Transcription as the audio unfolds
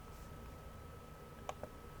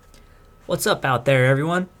What's up out there,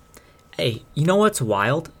 everyone? Hey, you know what's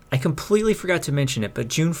wild? I completely forgot to mention it, but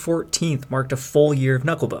June 14th marked a full year of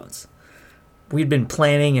Knucklebones. We'd been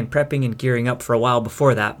planning and prepping and gearing up for a while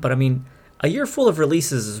before that, but I mean, a year full of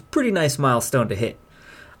releases is a pretty nice milestone to hit.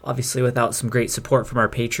 Obviously, without some great support from our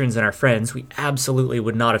patrons and our friends, we absolutely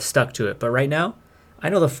would not have stuck to it, but right now, I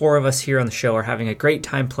know the four of us here on the show are having a great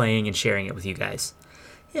time playing and sharing it with you guys.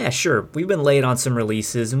 Yeah, sure, we've been late on some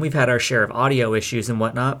releases and we've had our share of audio issues and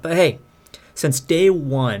whatnot, but hey, since day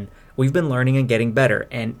one, we've been learning and getting better,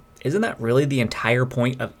 and isn't that really the entire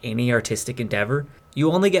point of any artistic endeavor?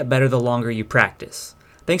 You only get better the longer you practice.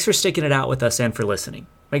 Thanks for sticking it out with us and for listening.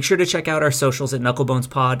 Make sure to check out our socials at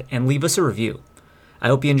KnucklebonesPod and leave us a review. I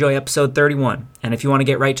hope you enjoy episode 31, and if you want to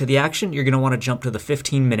get right to the action, you're going to want to jump to the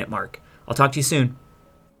 15-minute mark. I'll talk to you soon.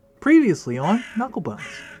 Previously on Knucklebones.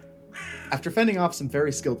 After fending off some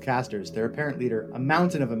very skilled casters, their apparent leader, a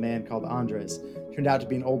mountain of a man called Andres, turned out to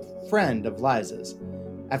be an old friend of Liza's.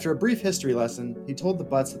 After a brief history lesson, he told the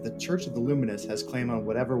Butts that the Church of the Luminous has claim on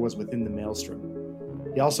whatever was within the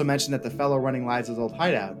Maelstrom. He also mentioned that the fellow running Liza's old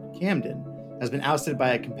hideout, Camden, has been ousted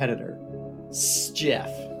by a competitor, Jeff.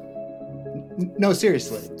 No,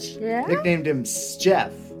 seriously. Jeff? Nicknamed him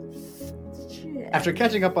Jeff. After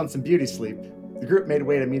catching up on some beauty sleep, the group made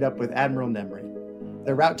way to meet up with Admiral Nemri.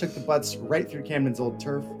 Their route took the Butts right through Camden's old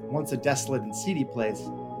turf, once a desolate and seedy place,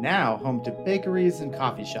 now home to bakeries and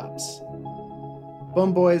coffee shops.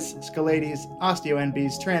 Bone Boys, Scalades,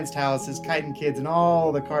 Osteo-NBs, Trans-Taluses, Chitin Kids, and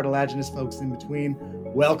all the cartilaginous folks in between,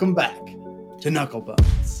 welcome back to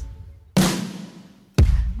Knucklebones.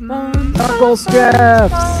 Knuckles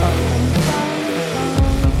Jeffs!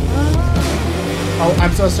 Oh,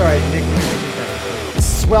 I'm so sorry, Nick.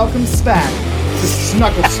 Welcome back to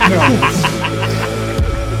Snuckle Snows.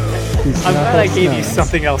 I'm glad I gave you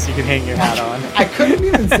something else you can hang your hat on. I couldn't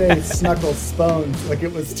even say Snuckle Spones. Like,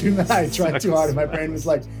 it was too much. I tried too hard, and my brain was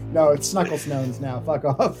like, no, it's Snuckle Snones now. Fuck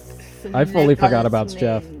off. I fully forgot about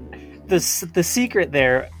Jeff. The secret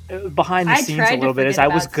there, behind the scenes a little bit, is I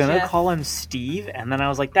was going to call him Steve, and then I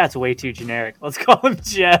was like, that's way too generic. Let's call him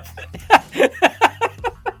Jeff.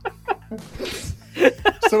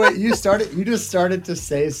 So wait, you just started to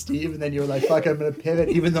say Steve, and then you were like, fuck, I'm going to pivot,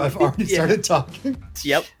 even though I've already started talking?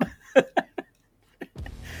 Yep.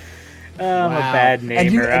 I'm a bad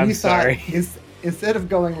namer. I'm sorry. Instead of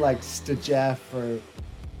going like Stjeff or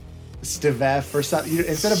Stevef or something,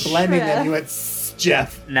 instead of blending them, you went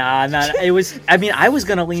Jeff. Nah. It was. I mean, I was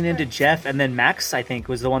gonna lean into Jeff, and then Max, I think,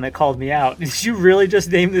 was the one that called me out. Did you really just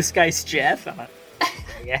name this guy Jeff?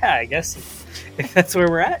 Yeah, I guess if that's where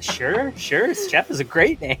we're at, sure. Jeff is a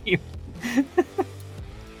great name.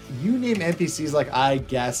 You name NPCs like I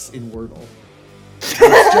guess in Wordle. It's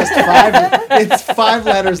just five. It's 5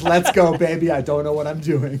 letters. Let's go, baby. I don't know what I'm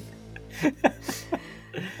doing.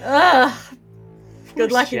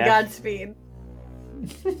 Good luck and Godspeed.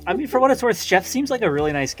 I mean, for what it's worth, Jeff seems like a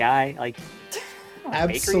really nice guy. Like,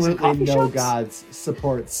 absolutely no gods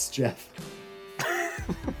supports Jeff.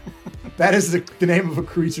 That is the name of a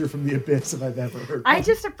creature from the abyss if I've ever heard. I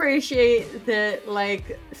just appreciate that,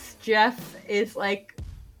 like, Jeff is like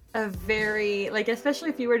a very, like, especially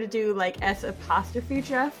if you were to do like S apostrophe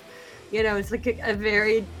Jeff, you know, it's like a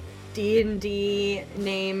very D&D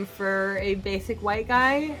name for a basic white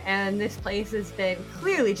guy, and this place has been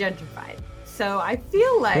clearly gentrified. So I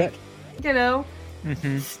feel like, you know,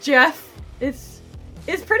 Jeff is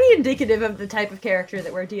pretty indicative of the type of character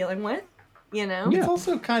that we're dealing with, you know? It's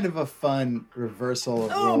also kind of a fun reversal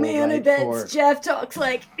of oh role, man, right, I bet Jeff talks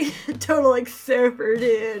like total like surfer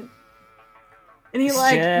dude. And he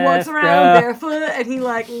like walks around barefoot, and he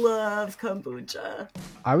like loves kombucha.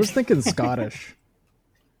 I was thinking Scottish.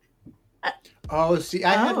 Oh, see,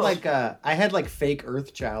 I had like fake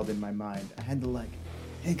Earthchild in my mind. I had to like,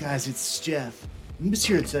 hey guys, it's Jeff. I'm just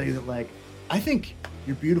here to tell you that like, I think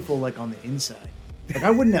you're beautiful like on the inside. Like,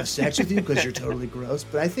 I wouldn't have sex with you because you're totally gross,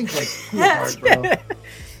 but I think like cool heart, bro.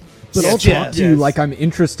 But I'll talk to you like I'm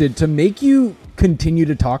interested to make you continue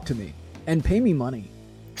to talk to me and pay me money.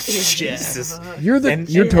 Jesus. You're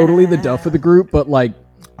totally the duff of the group, but like,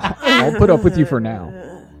 I'll put up with you for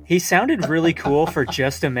now. He sounded really cool for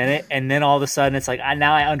just a minute, and then all of a sudden it's like,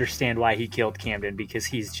 now I understand why he killed Camden, because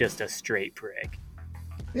he's just a straight prick.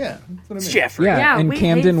 Yeah, that's what I mean. Jeffrey. Yeah, and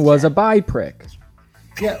Camden was a bi prick.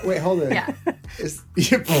 Yeah, wait, hold on. Yeah.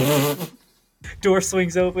 Door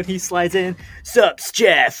swings open, he slides in. Sups,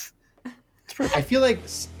 Jeff? I feel like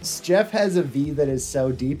Jeff has a V that is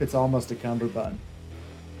so deep, it's almost a cummerbund.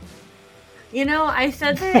 You know, I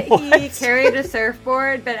said that he carried a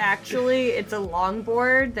surfboard, but actually it's a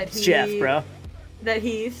longboard that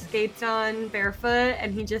he skates on barefoot,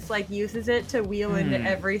 and he just like uses it to wheel into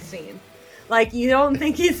every scene. Like, you don't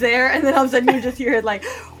think he's there, and then all of a sudden you just hear it like,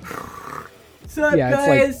 "Sup, Yeah,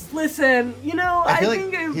 it's guys? Listen, I feel like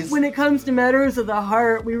think he's- when it comes to matters of the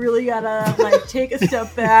heart, we really gotta like take a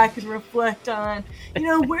step back and reflect on,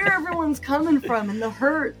 where everyone's coming from and the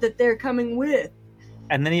hurt that they're coming with."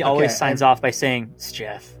 And then he always Okay, signs off by saying, "It's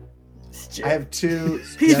Jeff." I have two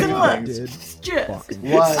Peace Yeah, and you love. did. Jeff.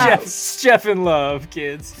 Fucking- One, It's Jeff in love,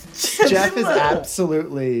 kids. Jeff is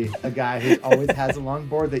absolutely a guy who always has a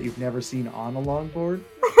longboard that you've never seen on a longboard.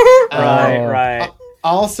 Right.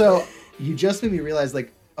 Also, you just made me realize,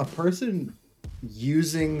 like, a person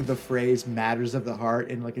using the phrase "matters of the heart"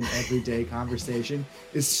 in like an everyday conversation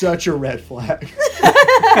is such a red flag.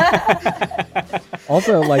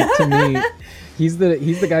 Also, like, to me, he's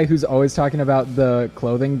the guy who's always talking about the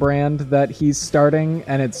clothing brand that he's starting,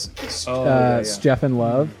 and it's Jeff in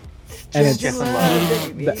Love, and it's Jeff in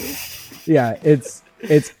Love. Baby. yeah, it's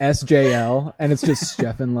SJL, and it's just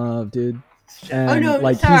Jeff in Love, dude. And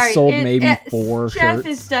sorry. he sold maybe 4 Jeff shirts.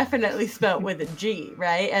 is definitely spelled with a G,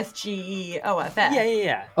 right? SGEOFF.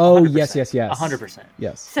 Yeah. Oh, 100%. yes. 100%.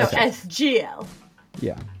 Yes. So okay. SGL.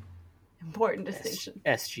 Yeah. Important distinction.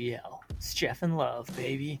 SGL. It's Jeff in love,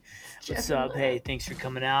 baby. Jeff What's in up? love. Hey, thanks for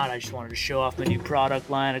coming out. I just wanted to show off my new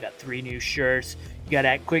product line. I got 3 new shirts. You gotta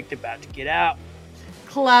act quick. They're about to get out.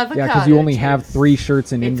 Clavocado. Yeah, because you only have juice. 3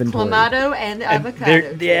 shirts in It's inventory. clamato and And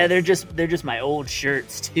avocado. they're just my old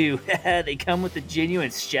shirts too. They come with the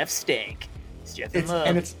genuine Jeff stank. It's Jeff in love.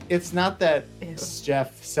 And it's not that Ew.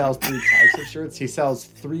 Jeff sells 3 types of shirts. He sells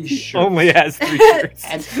 3 shirts. Only has 3 shirts.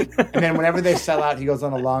 And then whenever they sell out, he goes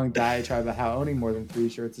on a long diatribe about how owning more than 3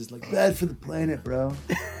 shirts is like bad for the planet, bro.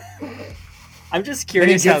 I'm just Then he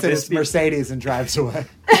curious how gets in this. his Mercedes and drives away.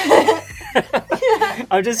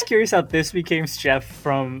 I'm just curious how this became Jeff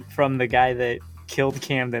from the guy that killed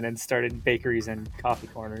Camden and started bakeries and coffee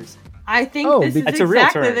corners. I think Oh, this is that's a real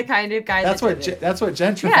exactly term. the kind of guy That's that what did it. that's what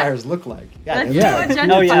gentrifiers look like. That's Yeah. what Oh,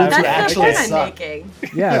 gentrifiers. yeah, That's the actually point I'm suck. making.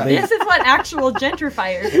 Yeah, they, This is what actual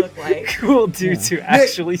gentrifiers look like. Cool dudes who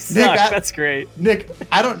actually suck. I- That's great. Nick,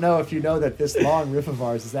 I don't know if you know that this long riff of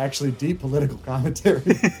ours is actually deep political commentary.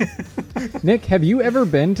 Nick, have you ever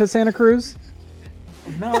been to Santa Cruz?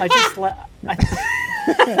 No, I just God,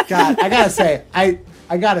 I gotta say,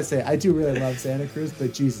 I do really love Santa Cruz,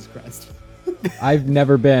 but Jesus Christ. I've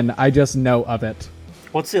never been. I just know of it.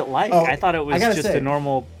 What's it like? Oh, I thought it I was gotta just say- a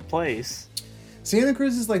normal place. Santa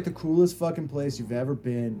Cruz is like the coolest fucking place you've ever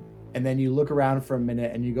been, and then you look around for a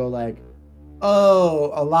minute and you go like,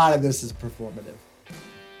 oh, a lot of this is performative.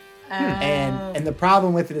 And the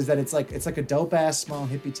problem with it is that it's like a dope ass small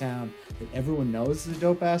hippie town that everyone knows is a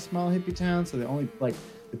dope ass small hippie town. So the only like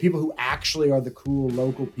the people who actually are the cool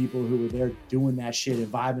local people who were there doing that shit and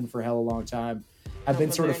vibing for a hell of a long time have been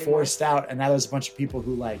live sort of there anymore. forced out. And now there's a bunch of people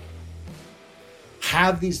who like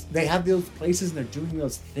have those places and they're doing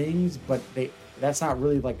those things, but that's not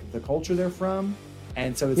really like the culture they're from.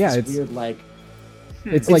 And so it's Yeah, this it's- weird like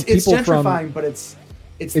It's like it's people from gentrifying, but it's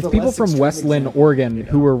it's the people less from extreme Westland, example, Oregon, you know?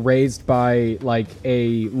 who were raised by like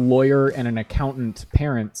a lawyer and an accountant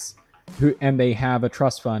parents, and they have a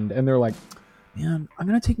trust fund, and they're like, man, I'm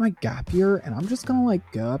gonna take my gap year and I'm just gonna like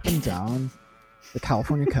go up and down the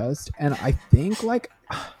California coast, and I think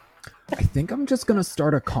I'm just gonna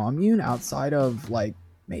start a commune outside of like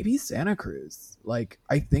maybe Santa Cruz. Like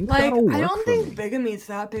I think Like, that'll work I don't for think me. bigamy's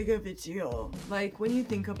that big of a deal. Like, when you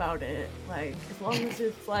think about it, like, as long as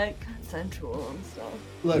it's, like, consensual and stuff.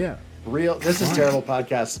 Look, Yeah. this is terrible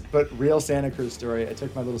podcast, but real Santa Cruz story. I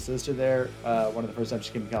took my little sister there one of the first times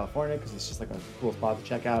she came to California because it's just like a cool spot to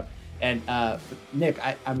check out. And Nick,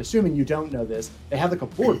 I'm assuming you don't know this. They have like a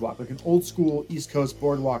boardwalk, like an old school East Coast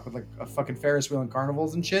boardwalk with like a fucking Ferris wheel and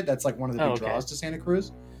carnivals and shit. That's like one of the big draws to Santa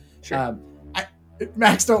Cruz. Sure.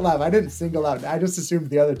 Max, don't laugh. I didn't single out. I just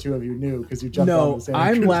assumed the other two of you knew because you jumped on No, the Santa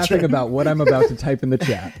I'm Cruz laughing train. about what I'm about to type in the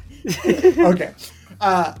chat. Okay.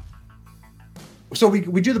 So we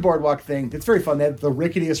do the boardwalk thing. It's very fun. They have the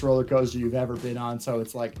ricketiest roller coaster you've ever been on. So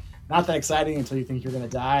it's like not that exciting until you think you're going to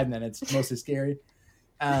die. And then it's mostly scary.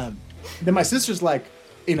 Then my sister's like,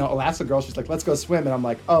 Alaska girl. She's like, let's go swim. And I'm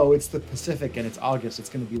like, oh, it's the Pacific and it's August. It's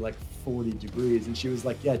going to be like 40 degrees. And she was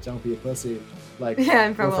like, yeah, don't be a pussy. Like, Yeah,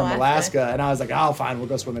 I'm from we're from Alaska. And I was like, oh, fine. We'll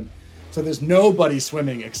go swimming. So there's nobody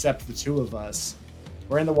swimming except the two of us.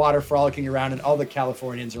 We're in the water frolicking around and all the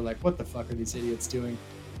Californians are like, what the fuck are these idiots doing?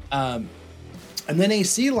 And then a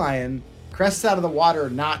sea lion crests out of the water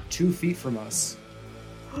not 2 feet from us.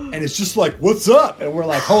 And it's just like, what's up? And we're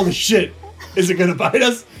like, holy shit, is it going to bite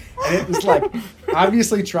us? And it was like,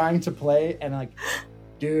 obviously trying to play. And like,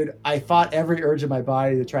 Dude, I fought every urge in my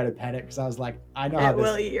body to try to pet it because I was like, I know how It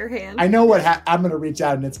will this. eat your hand. I know what I'm gonna reach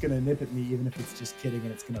out and it's gonna nip at me, even if it's just kidding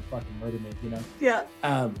and it's gonna fucking murder me, you know.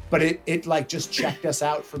 Yeah. But it like just checked us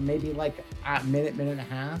out for maybe like a minute and a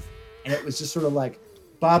half, and it was just sort of like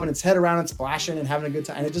bobbing its head around and splashing and having a good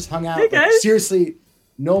time, and it just hung out Hey, like, guys. seriously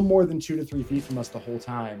no more than 2 to 3 feet from us the whole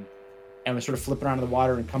time, and was sort of flipping around in the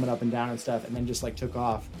water and coming up and down and stuff, and then just like took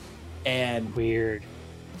off. And Weird.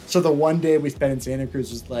 so the one day we spent in Santa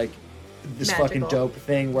Cruz was like this Magical. fucking dope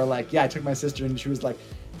thing where like, yeah, I took my sister and she was like,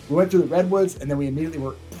 we went through the redwoods and then we immediately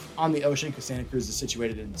were on the ocean because Santa Cruz is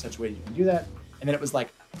situated in such a way you can do that. And then it was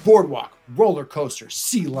like boardwalk, roller coaster,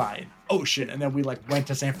 sea lion, ocean. And then we like went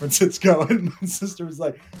to San Francisco and my sister was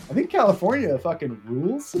like, I think California fucking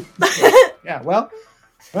rules. Yeah, well,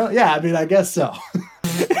 yeah, I mean, I guess so.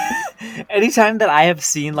 Anytime that I have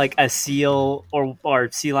seen like a seal or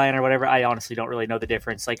sea lion or whatever, I honestly don't really know the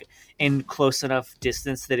difference. Like in close enough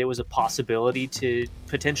distance that it was a possibility to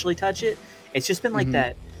potentially touch it. It's just been like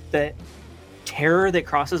Mhm. that terror that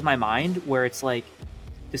crosses my mind where it's like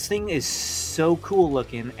this thing is so cool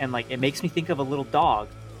looking and like it makes me think of a little dog,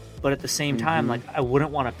 but at the same time, Mhm. like I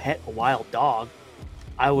wouldn't want to pet a wild dog.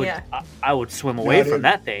 I would Yeah. I would swim away dude. from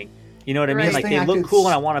that thing. You know what I mean? Right. Like This they thing look acted cool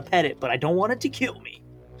and I want to pet it, but I don't want it to kill me.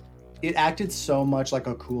 It acted so much like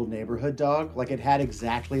a cool neighborhood dog. Like it had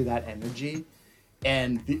exactly that energy,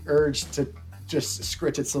 and the urge to just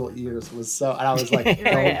scritch its little ears was so. And I was like,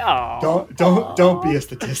 Aw. don't be a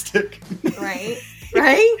statistic. Right.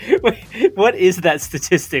 Right. Wait, what is that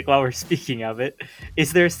statistic while we're speaking of it?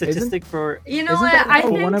 Is there a statistic for You know Isn't what? that I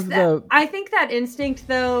one think of that, the- I think that instinct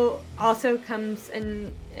though also comes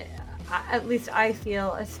in. At least I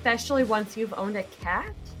feel, especially once you've owned a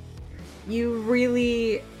cat, you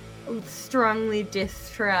really strongly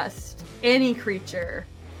distrust any creature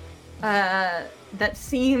that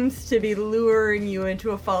seems to be luring you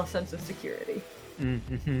into a false sense of security.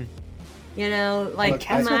 Mhm. You know, like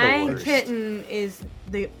cats are the my worst. kitten is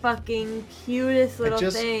the fucking cutest little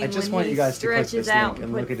thing. I just when want he you guys to click stretches this out link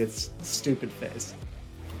and look at its stupid face.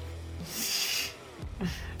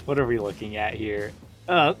 What are we looking at here?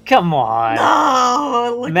 Oh, come on. No,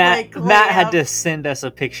 it looked Matt like Matt had Lamb. to send us a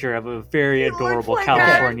picture of a very He looks adorable like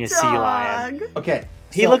California a sea lion. dog. Okay.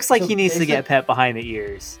 He looks like he needs to get pet behind the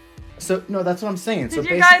ears. So no, that's what I'm saying. So Did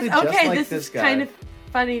you guys? basically, just Okay, like this this is guy. kind of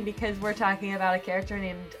funny because we're talking about a character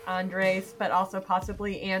named Andres, but also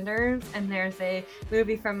possibly Anders. And there's a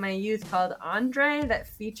movie from my youth called Andre that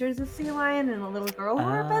features a sea lion and a little girl who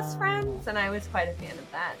are best Ah. friends, and I was quite a fan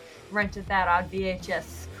of that. Rented that on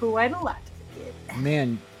VHS quite a lot as a kid.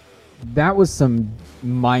 Man, that was some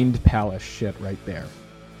mind palace shit right there.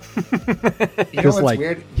 You know Just what's like,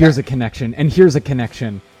 weird? here's a connection, and here's a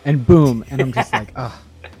connection, and boom, and I'm just like, ah,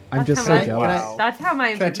 I'm That's just how so my- jealous. Wow. That's how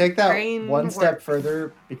my Can I take that brain one step works.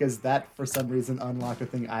 further? Because that, for some reason, unlocked a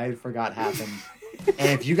thing I forgot happened. And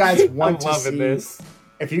if you guys want to see,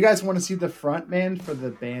 if you guys want to see the front man for the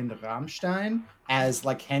band Rammstein as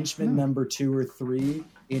like henchman number 2 or 3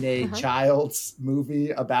 in a child's movie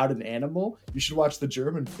about an animal, you should watch the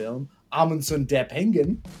German film Amundsen der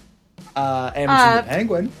Penguin. Amundsen the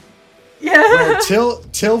Penguin. Yeah. Where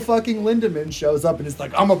Till fucking Lindemann shows up and is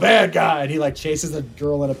like, I'm a bad guy, and he like chases a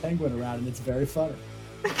girl and a penguin around, and it's very funny.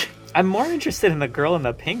 I'm more interested in the girl and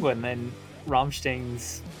the penguin than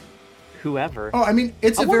Rammstein's whoever. Oh, I mean,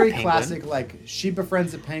 it's I a want a very penguin. classic. Like, she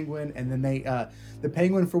befriends a penguin, and then the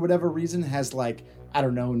penguin for whatever reason has like, I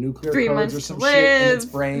don't know, nuclear 3 codes months or to some shit in its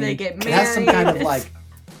live, brain. they get It has some kind of married. like.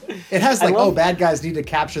 It has I like, love- oh, bad guys need to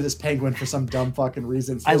capture this penguin for some dumb fucking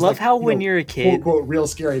reason. So I there's, love like, how you when know, you're a kid, quote, real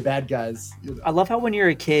scary bad guys. You know. I love how when you're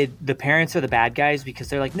a kid, the parents are the bad guys because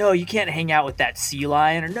they're like, no, you can't hang out with that sea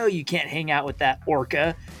lion, or no, you can't hang out with that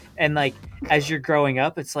orca. And like, as you're growing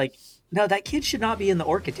up, it's like, no, that kid should not be in the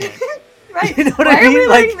orca tank. Right. You know what Why I are mean? we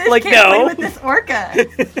letting this Like, kid play no. with this orca?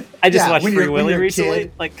 I just Yeah, watched when Free you're- when Willy you're a recently.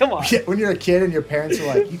 kid- Like, come on. Yeah, when you're a kid and your parents are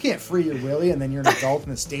like, you can't free your willy, and then you're an adult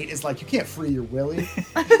and the state is like, you can't free your willy.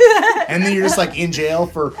 And then you're just like in jail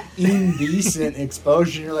for indecent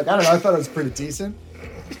exposure. And you're like, I don't know, I thought it was pretty decent.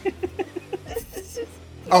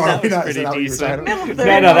 Oh, That are we was not? Is pretty that what you were decent. talking about? Middle No,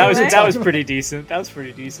 third, that was right? that was pretty decent. That was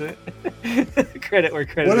pretty decent. Credit where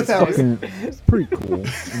credit What if is that was- due. It's pretty cool.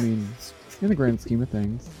 I mean, in the grand scheme of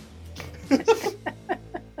things.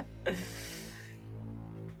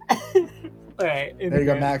 All right. There you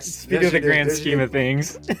go, Max. Speaking There's of the your- grand there's scheme your- of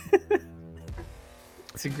things,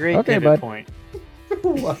 it's a great Okay, pivot bud. point.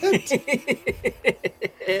 What?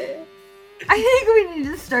 I think we need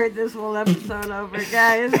to start this whole episode over,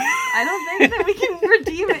 guys. I don't think that we can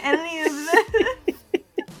redeem any of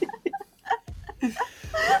this.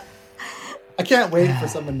 I can't wait for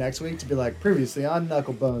someone next week to be like, previously on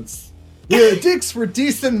Knucklebones. The dicks were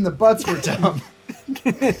decent and the butts were dumb.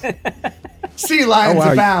 Sea lions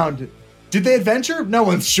abound. Did they adventure? No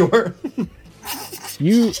one's sure.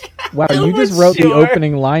 You No just one's wrote the sure.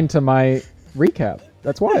 opening line to my recap.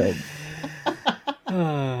 That's wild.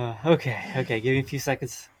 Okay, give me a few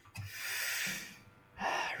seconds.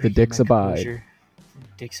 The dicks My abide. composure.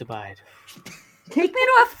 Dicks abide. Take me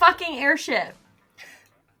to a fucking airship.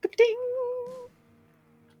 Ding.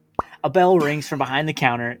 A bell rings from behind the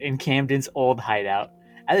counter in Camden's old hideout.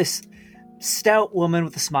 And this stout woman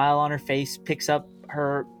with a smile on her face picks up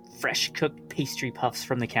her fresh-cooked pastry puffs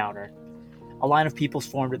from the counter. A line of people's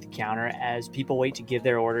formed at the counter as people wait to give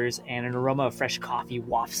their orders, and an aroma of fresh coffee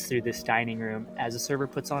wafts through this dining room as a server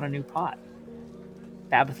puts on a new pot.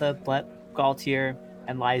 Tabitha, Blep, Galtier,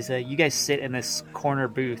 and Liza, you guys sit in this corner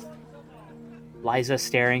booth. Liza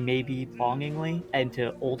staring maybe longingly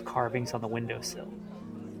into old carvings on the windowsill.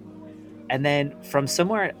 And then from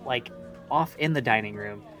somewhere like off in the dining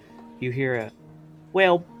room, you hear a,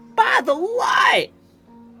 "Well, by the light!"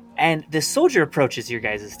 And this soldier approaches your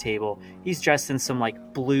guys' table. He's dressed in some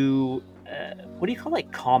like blue, what do you call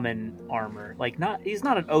like common armor? Like he's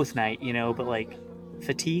not an oath knight, you know, but like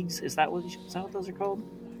fatigues. Is that what those are called?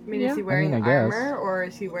 I mean, Yeah. is he wearing I mean, I guess. armor or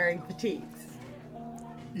is he wearing fatigues?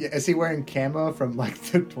 Yeah, is he wearing camo from like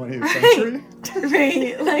the 20th century?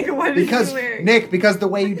 Right? Like, what is Because he wearing? Nick, because the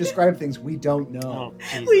way you describe things, we don't know.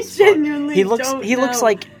 Oh, We Jesus fuck. genuinely He looks don't know.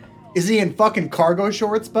 like Is he in fucking cargo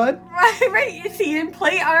shorts, bud? Right. Is he in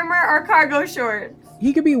plate armor or cargo shorts?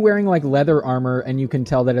 He could be wearing like leather armor, and you can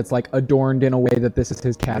tell that it's like adorned in a way that this is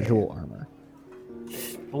his casual armor.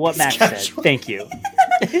 what Max said. casual. Thank you.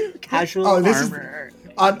 Casual Oh, this is- armor.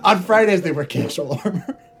 On Fridays they wear casual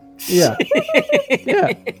armor. Yeah,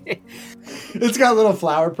 yeah, It's got a little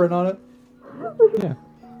flower print on it. yeah.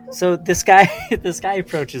 So this guy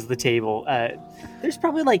approaches the table. There's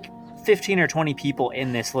probably like 15 or 20 people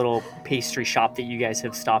in this little pastry shop that you guys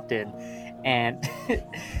have stopped in, and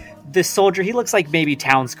this soldier, he looks like maybe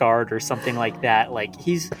Town's Guard or something like that. Like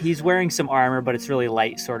he's wearing some armor, but it's really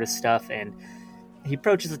light sort of stuff. And he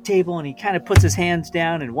approaches the table and he kind of puts his hands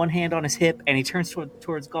down and one hand on his hip, and he turns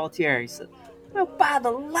towards Galtier. He says, "Well, by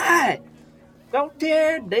the light,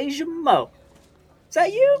 Galtier Dejamo. Is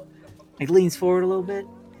that you?" He leans forward a little bit.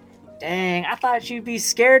 "Dang, I thought you'd be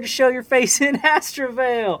scared to show your face in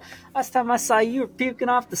Astravale. Last time I saw you, you were puking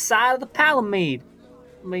off the side of the Palamede.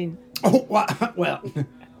 I mean, Oh, well.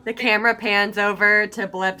 The camera pans over to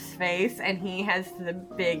Blep's face, and he has the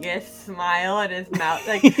biggest smile at his mouth.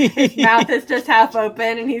 Like, his mouth is just half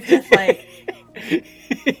open, and he's just like,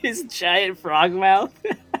 his giant frog mouth."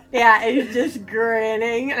 yeah, he's just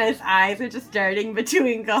grinning, and his eyes are just darting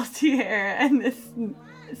between Gaultier and this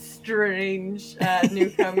strange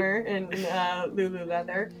newcomer in Lulu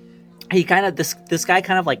leather. He kind of this guy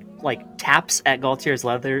kind of like taps at Galtier's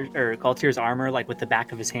leather or Galtier's armor like with the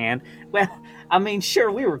back of his hand. "Well, I mean,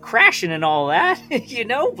 sure, we were crashing and all that, you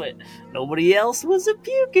know, but nobody else was a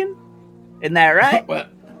puking. Isn't that right?" Well,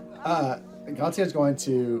 Gautier's going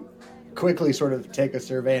to quickly sort of take a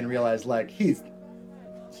survey and realize like he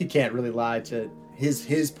can't really lie to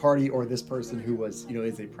his party or this person who was, you know,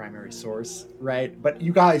 is a primary source, right? But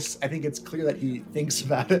you guys, I think it's clear that he thinks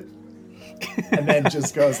about it and then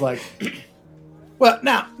just goes like, "Well,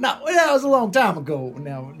 now, that was a long time ago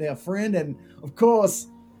now, friend, and of course,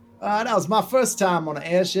 that was my first time on an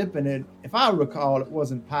airship, and if I recall, it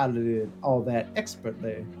wasn't piloted all that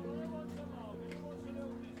expertly."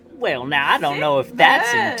 Well, now I don't know if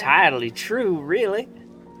that's Yeah. entirely true, really.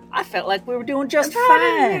 I felt like we were doing just fine.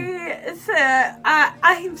 Pardon me, sir.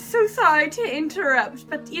 I'm so sorry to interrupt,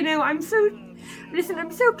 but you know, I'm so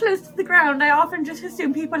close to the ground. I often just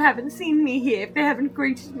assume people haven't seen me here if they haven't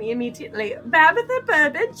greeted me immediately. Tabitha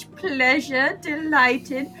Burbage, pleasure,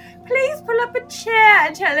 delighted. Please pull up a chair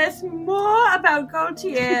and tell us more about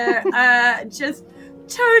Gaultier. Just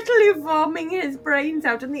totally vomiting his brains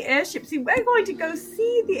out on the airship. See, we're going to go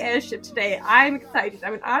see the airship today. I'm excited.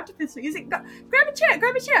 I'm an artificer. Grab a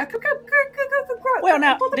chair. Come. Well,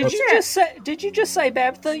 now, Pull the did you just say,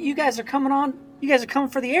 Babitha, you guys are coming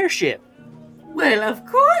for the airship? Well, of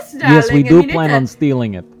course, darling. Yes, we do plan on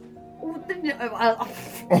stealing it.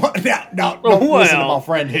 No, don't listen to my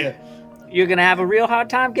friend here. You're gonna have a real hard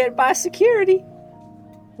time getting by security.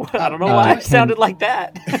 Well, I don't know Uh, why it can- sounded like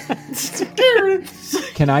that.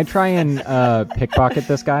 Can I try and pickpocket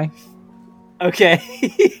this guy? Okay.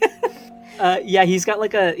 Yeah, he's got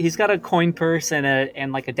a coin purse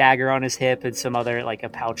and like a dagger on his hip and some other like a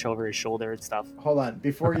pouch over his shoulder and stuff. Hold on,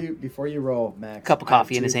 before you roll, Max. Cup of I have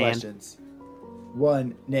coffee in two his hand. questions.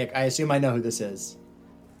 One, Nick, I assume I know who this is.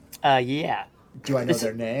 Yeah. Do I know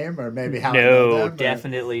their name, or maybe how I know No, them? Or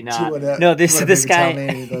definitely do you not. wanna- No, do you this wanna guy.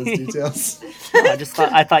 maybe tell me those details?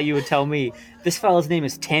 I thought you would tell me. This fellow's name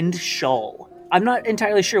is Tend Shull. I'm not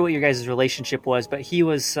entirely sure what your guys' relationship was, but he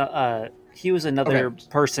was another Okay.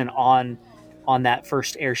 person on that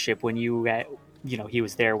first airship when he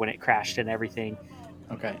was there when it crashed and everything.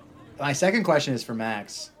 Okay. My second question is for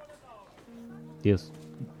Max. Yes.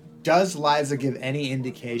 Does Liza give any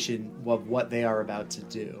indication of what they are about to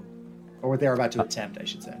do, or what they are about to attempt? I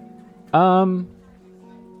should say.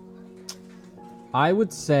 I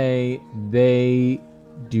would say they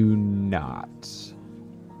do not.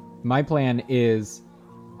 My plan is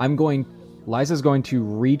Liza's going to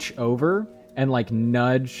reach over and like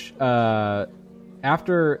nudge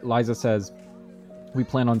after Liza says we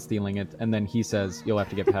plan on stealing it, and then he says you'll have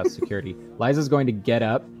to get past security. Liza's going to get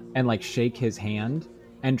up and like shake his hand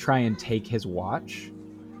and try and take his watch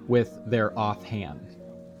with their offhand.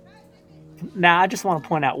 Now, I just want to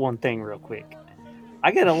point out one thing real quick. I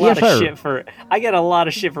get a lot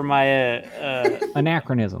of shit for my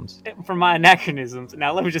Anachronisms. for my anachronisms.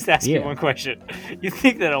 Now, let me just ask you Yeah. one question. You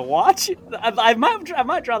think that a watch? I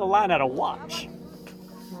might draw the line at a watch.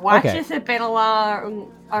 Watches have been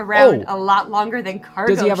around a lot longer than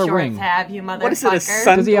cargo Does he have a shorts ring? have, you motherfucker. What is it?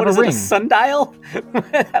 Does he have a ring? Sundial?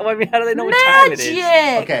 I mean, how do they know what time it is?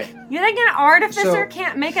 Magic! Okay. You think an artificer So-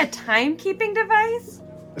 can't make a timekeeping device?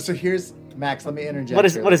 So here's Max. Let me interject. What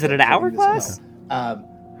is really it? An quick, hourglass?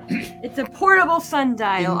 It's a portable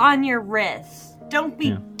sundial on your wrist. Don't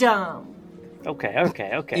be dumb. Okay.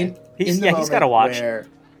 In He's the got a moment watch. Where,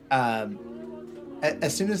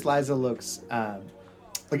 as soon as Liza looks,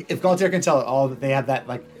 like if Galtier can tell at all that they have that,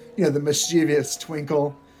 like, you know, the mischievous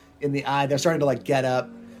twinkle in the eye, they're starting to like get up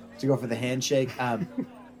to go for the handshake.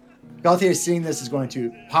 Galtier, seeing this, is going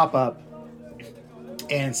to pop up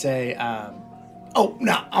and say, "Oh,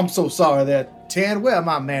 no, I'm so sorry there, Tan. Where are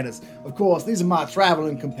my manners? Of course, these are my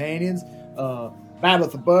traveling companions,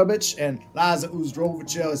 Babitha Burbage and Liza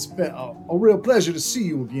Uzdrovicha. It's been a real pleasure to see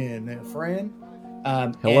you again, friend."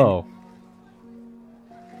 Hello.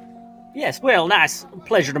 Yes, well, nice.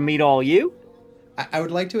 Pleasure to meet all you. I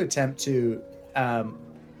would like to attempt to,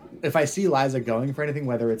 if I see Liza going for anything,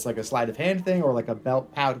 whether it's like a sleight of hand thing or like a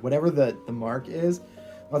belt pouch, whatever the mark is,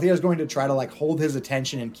 Galtier is going to try to like hold his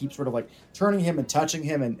attention and keep sort of like turning him and touching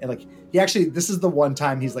him, and like he actually, this is the one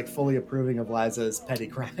time he's like fully approving of Liza's petty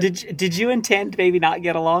crime. Did you intend maybe not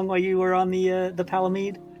get along while you were on the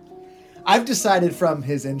Palamede? I've decided from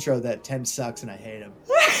his intro that Ten sucks and I hate him.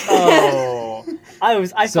 Oh, I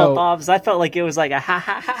So- felt Bob's. I felt like it was like a ha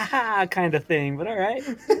ha ha ha kind of thing, but all right.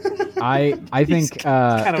 I think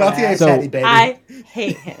kind of Galtier's So- petty, baby. I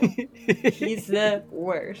hate him. He's the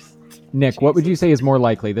worst. Nick, what would you say is more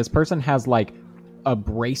likely? This person has like a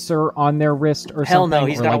bracer on their wrist or Hell something? no,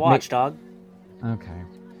 he's or got a like watch, dog. Okay.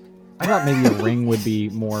 I thought maybe a ring would be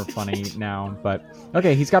more funny now, but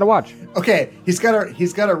okay, he's got a watch. Okay, he's got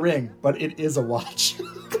a ring, but it is a watch.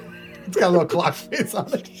 It's got a little clock face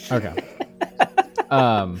on it. Okay.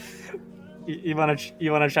 You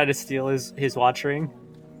wanna try to steal his watch ring?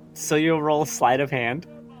 So you'll roll a sleight of hand.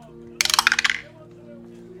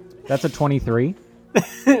 That's a 23.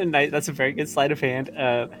 Nice, that's a very good sleight of hand.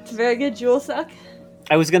 It's a very good jewel suck.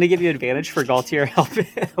 I was going to give you advantage for Galtier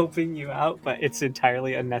helping you out, but it's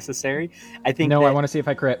entirely unnecessary. I think. No, that, I want to see if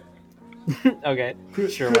I crit. Okay,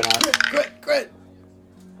 sure, why not? Crit.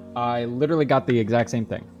 I literally got the exact same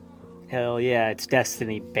thing. Hell yeah, it's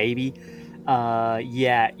destiny, baby.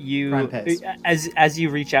 Yeah, you Prime pace. as you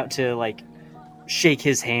reach out to like shake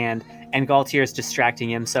his hand, and Galtier is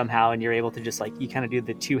distracting him somehow, and you're able to just like you kind of do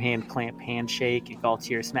the 2-hand clamp handshake, and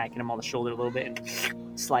Galtier smacking him on the shoulder a little bit,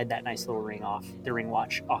 and slide that nice little ring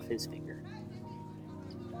watch off his finger.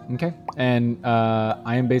 Okay. And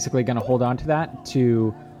I am basically going to hold on to that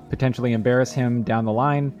to potentially embarrass him down the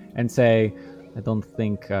line and say, I don't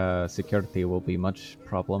think security will be much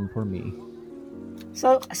problem for me.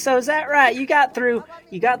 So is that right? You got through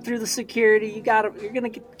the security. You're gonna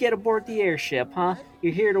get aboard the airship, huh?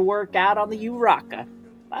 You're here to work out on the Uraka.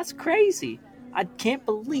 That's crazy. I can't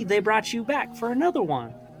believe they brought you back for another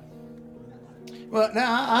one. Well,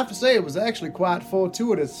 now I have to say it was actually quite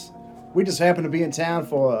fortuitous. We just happened to be in town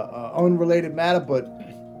for a unrelated matter, but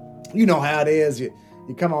you know how it is. You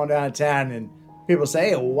come on down to town and people say,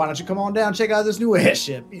 "Hey, well, why don't you come on down and check out this new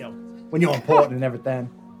airship?" You know, when you're important and everything.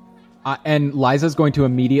 And Liza's going to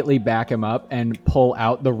immediately back him up and pull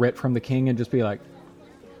out the writ from the king and just be like,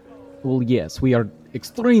 well, yes, we are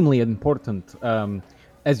extremely important,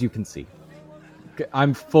 as you can see.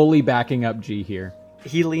 I'm fully backing up G here.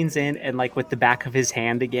 He leans in and like with the back of his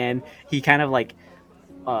hand again, he kind of like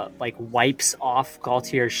like wipes off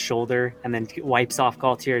Galtier's shoulder and then wipes off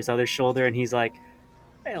Galtier's other shoulder, and he's like,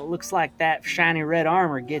 "Well, it looks like that shiny red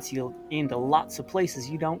armor gets you into lots of places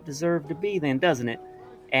you don't deserve to be, then, doesn't it?"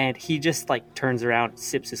 And he just like turns around,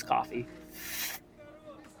 sips his coffee,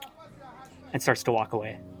 and starts to walk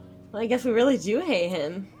away. Well, I guess we really do hate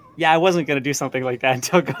him. Yeah, I wasn't gonna do something like that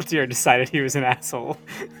until Galtier decided he was an asshole.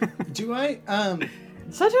 Do I?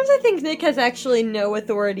 Sometimes I think Nick has actually no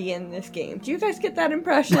authority in this game. Do you guys get that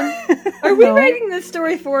impression? Are we No. writing this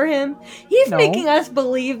story for him? He's No. making us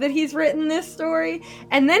believe that he's written this story,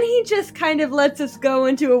 and then he just kind of lets us go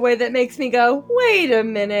into a way that makes me go, wait a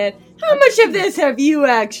minute, how much of this have you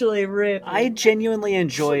actually written? I genuinely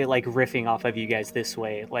enjoy like riffing off of you guys this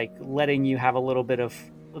way, like letting you have a little bit of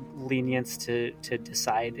lenience to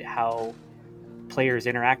decide how players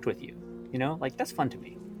interact with you. You know, like that's fun to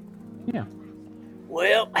me. Yeah.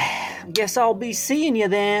 Well, guess I'll be seeing you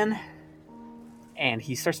then. And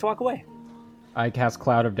he starts to walk away. I cast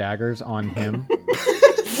Cloud of Daggers on him.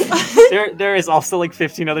 There is also like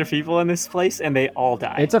 15 other people in this place, and they all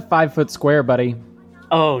die. It's a 5-foot square, buddy.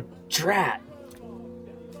 Oh, drat.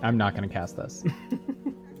 I'm not going to cast this.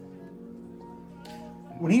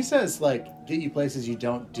 When he says like get you places you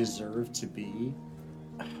don't deserve to be,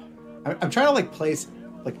 I'm trying to like place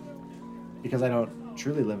like, because I don't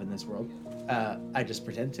truly live in this world. I just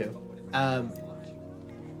pretend to.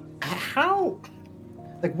 How,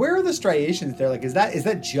 like, where are the striations there? Like, is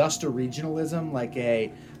that just a regionalism? Like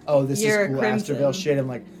this You're is cool Crimson. Asterville shit, and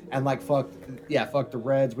fuck the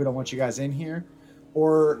Reds. We don't want you guys in here.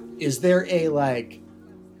 Or is there a like?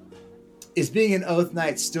 Is being an Oath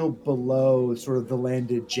Knight still below sort of the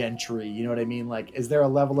landed gentry? You know what I mean? Like, is there a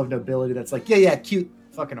level of nobility that's like, yeah, cute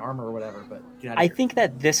fucking armor or whatever, but get out of I here. think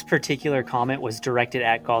that this particular comment was directed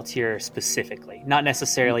at Galtier specifically, not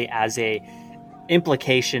necessarily as a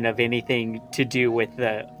implication of anything to do with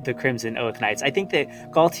the Crimson Oath Knights. I think that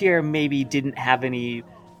Galtier maybe didn't have any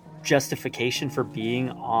justification for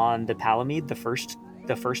being on the Palamede, the first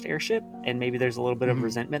airship, and maybe there's a little bit of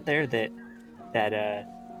resentment there that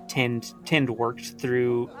Tind worked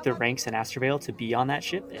through the ranks in Astervale to be on that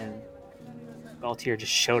ship, and Galtier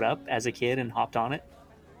just showed up as a kid and hopped on it.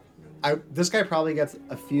 This guy probably gets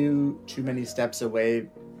a few too many steps away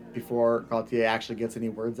before Gaultier actually gets any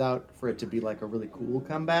words out for it to be like a really cool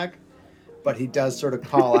comeback. But he does sort of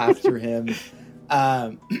call after him.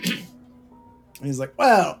 He's like,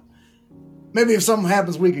 well, maybe if something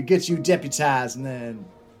happens, we could get you deputized and then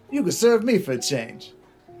you could serve me for a change.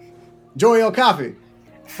 Enjoy your coffee.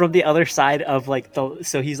 From the other side of like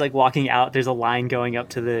so he's like walking out, there's a line going up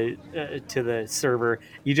to the server.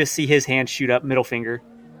 You just see his hand shoot up, middle finger,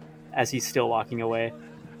 as he's still walking away.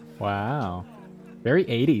 Wow. Very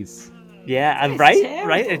 80s. Yeah, That's right? terrible.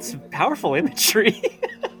 Right? It's powerful imagery.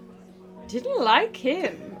 Didn't like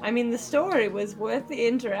him. I mean, the story was worth the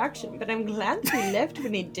interaction, but I'm glad he left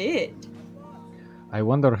when he did. I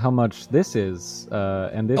wonder how much this is,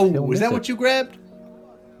 and if he'll Oh, miss is that it. what you grabbed?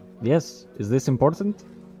 Yes. Is this important?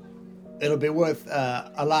 It'll be worth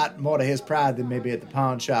a lot more to his pride than maybe at the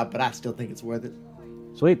pawn shop, but I still think it's worth it.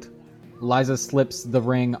 Sweet. Liza slips the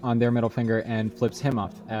ring on their middle finger and flips him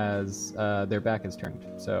off as their back is turned.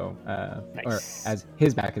 So, or Nice. as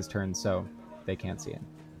his back is turned, so they can't see it.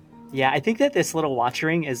 Yeah, I think that this little watch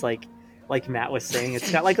ring is like Matt was saying,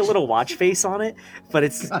 it's got like a little watch face on it, but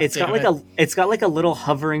it's got like a little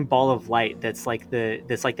hovering ball of light that's like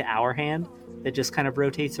the hour hand that just kind of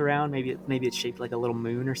rotates around. Maybe it's shaped like a little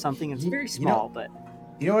moon or something. It's very small, but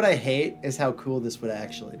You know what I hate is how cool this would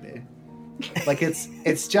actually be. Like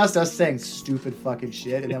it's just us saying stupid fucking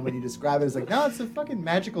shit, and then when you describe it, it's like, no, it's a fucking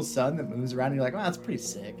magical sun that moves around, and you're like, wow, that's pretty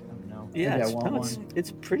sick. I don't know. yeah, Maybe I it's, want no, one.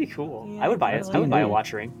 it's pretty cool. Yeah, I would buy it. I I would buy a like it.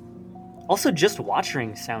 watch ring. Also, just watch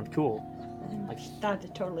rings sound cool. I thought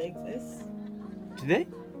it totally exists. Do they?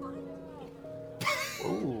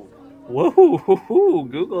 Whoa,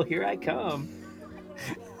 Google, here I come.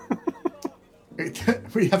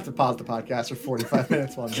 We have to pause the podcast for 45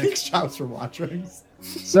 minutes while Nick shops for watch rings.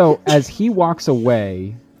 So, as he walks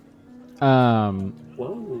away, Whoa,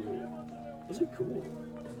 those are cool.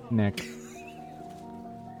 Nick.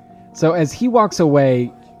 So, as he walks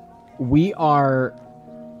away, we are.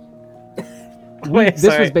 Wait, This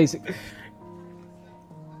sorry. was basic.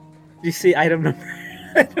 You see item number.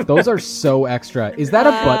 Those are so extra. Is that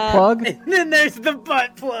a butt plug? And then there's the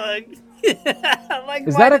butt plug. Like,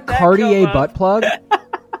 Is why that a did come Cartier up? butt plug?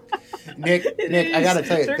 Nick, I gotta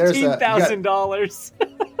tell you, there's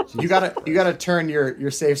 $13,000. you gotta turn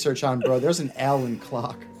your safe search on, bro. There's an Allen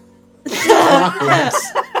clock. Clock rings.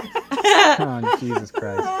 Oh, Jesus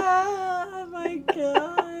Christ. Oh my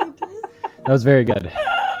god. That was very good.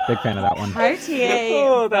 Big fan of that one. RTA.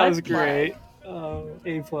 Oh, that was butt plug. great. Oh,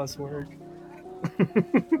 A+ work.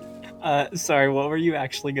 Sorry, what were you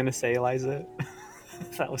actually going to say, Eliza?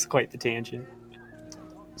 That was quite the tangent.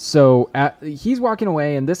 So he's walking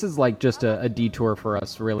away, and this is like just a detour for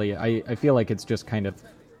us, really. I feel like it's just kind of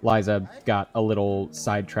Liza got a little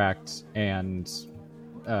sidetracked and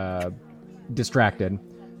distracted.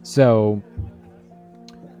 So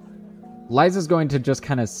Liza's going to just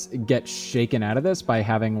kind of get shaken out of this by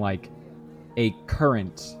having like a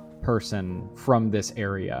current person from this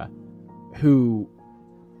area who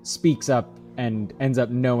speaks up and ends up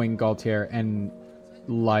knowing Gaultier, and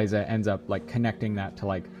Liza ends up like connecting that to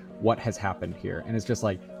like what has happened here, and it's just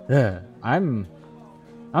like, ugh, I'm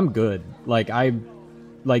good.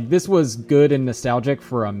 Like this was good and nostalgic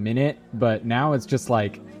for a minute, but now it's just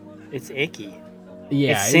like, It's icky.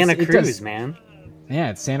 yeah, It's Santa it Cruz, does- man. Yeah,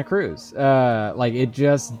 it's Santa Cruz. Like it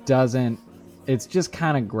just doesn't. It's just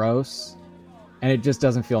kind of gross, and it just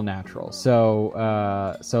doesn't feel natural. So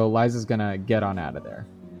Liza's gonna get on out of there.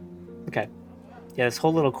 Okay. Yeah, this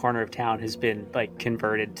whole little corner of town has been like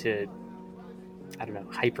converted to, I don't know,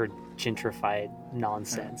 hyper gentrified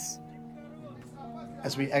nonsense.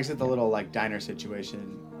 As we exit the little like diner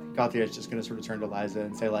situation, Gauthier is just going to sort of turn to Liza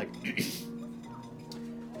and say like,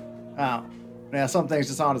 "Oh, yeah, some things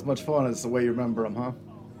just aren't as much fun as the way you remember them, huh?"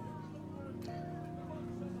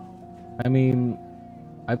 I mean,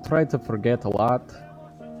 I tried to forget a lot,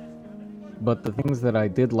 but the things that I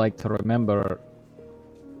did like to remember,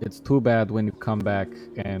 it's too bad when you come back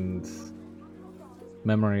and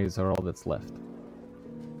memories are all that's left.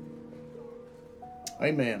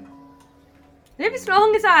 Amen. Live as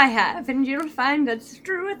long as I have, and you'll find that's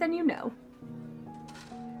truer than you know.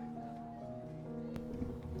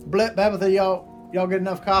 Babitha, y'all get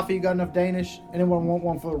enough coffee? You got enough Danish? Anyone want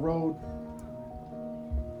one for the road?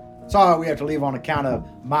 Sorry we have to leave on account of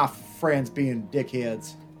my friends being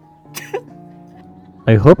dickheads.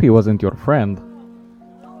 I hope he wasn't your friend.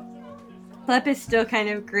 Flep is still kind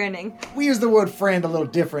of grinning. We use the word friend a little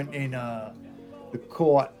different in the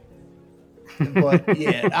court. But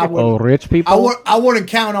yeah, I Oh, wouldn't, rich people? I wouldn't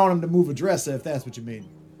count on him to move a dresser if that's what you mean.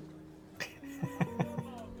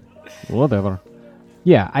 Whatever.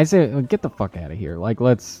 Yeah, I say get the fuck out of here. Like,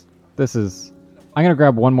 I'm gonna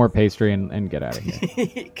grab one more pastry and get out of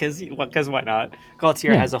here. Because why not?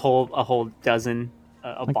 Gaultier Yeah. has a whole dozen.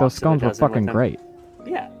 A Like, box those of a scones were dozen with fucking him. great.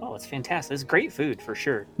 Yeah. Oh, it's fantastic. It's great food for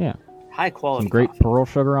sure. Yeah. High quality. Some great coffee. pearl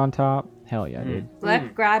sugar on top. Hell yeah, dude.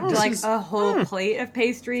 Flep grabbed This like is- a whole plate of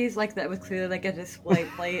pastries, like that was clearly like a display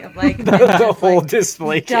plate of like The just, whole like,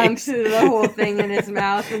 display dumped case. the whole thing in his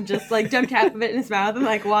mouth and just like dumped half of it in his mouth and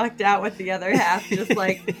like walked out with the other half, just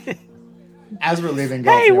like As we're leaving,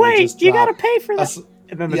 Hey, Gauthier, we wait! just You drop gotta pay for a that. s-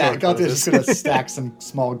 And then the Yeah, door Gauthier's closes. just gonna stack some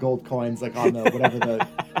small gold coins like on the whatever the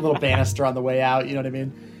little banister on the way out. You know what I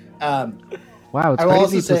mean? Wow, it's I will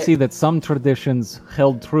crazy also to say- see that some traditions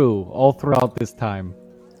held true all throughout this time.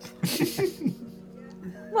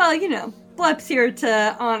 well, you know, Flep's here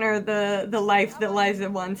to honor the life that Liza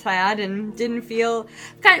once had and didn't feel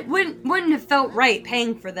wouldn't have felt right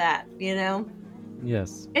paying for that, you know?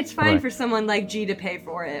 Yes. It's fine correct. for someone like G to pay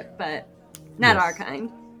for it, but not Yes. our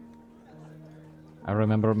kind. I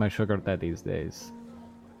remember my sugar daddy's days.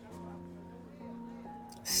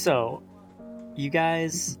 So, you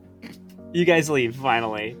guys leave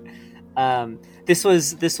finally. This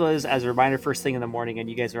was as a reminder first thing in the morning, and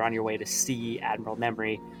you guys are on your way to see Admiral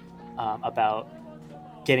Nemri about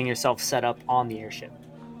getting yourself set up on the airship.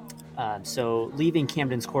 So, leaving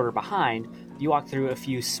Camden's quarter behind, you walk through a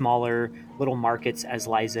few smaller little markets as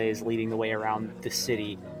Liza is leading the way around the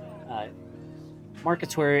city.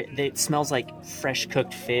 Markets where it smells like fresh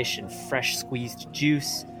cooked fish and fresh squeezed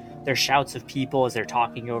juice. There's shouts of people as they're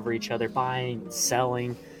talking over each other, buying and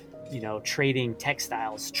selling, trading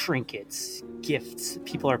textiles, trinkets, gifts.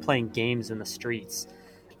 People are playing games in the streets.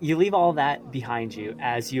 You leave all that behind you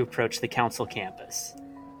as you approach the council campus.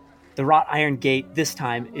 The wrought iron gate this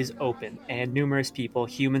time is open, and numerous people,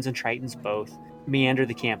 humans and Tritons both, meander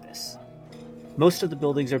the campus. Most of the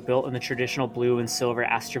buildings are built in the traditional blue and silver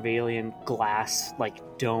Astravalian glass,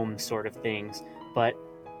 dome sort of things, but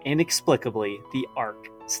inexplicably, the Ark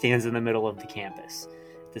stands in the middle of the campus.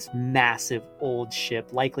 This massive old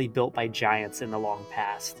ship, likely built by giants in the long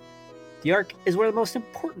past. The Ark is where the most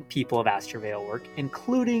important people of Astravale work,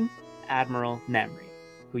 including Admiral Nemri,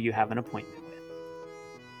 who you have an appointment with.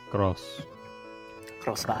 Gross.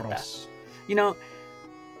 Grosvata.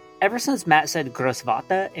 Ever since Matt said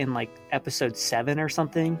Grosvata in episode 7 or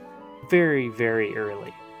something, very, very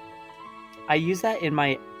early, I use that in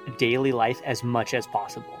my daily life as much as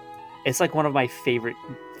possible. It's one of my favorite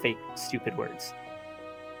fake stupid words.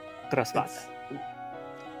 Großvater.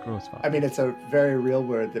 Großvater. I mean, it's a very real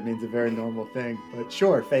word that means a very normal thing. But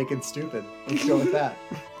sure, fake and stupid. Let's go with that.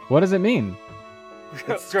 What does it mean?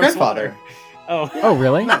 It's grandfather. Oh. Oh,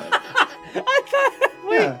 really? I thought,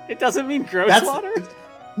 wait, Yeah. it doesn't mean gross That's water?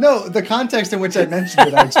 no, the context in which I mentioned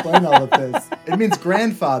it. I explained all of this. It means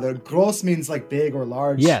grandfather. Gross means like big or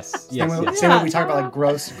large. Yes. Same, Yes. way, yes. same way we talk about like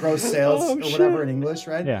gross sales Oh, or whatever shit. in English,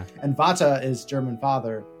 right? Yeah. And Vata is German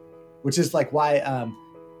father, which is like why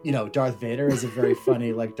Darth Vader is a very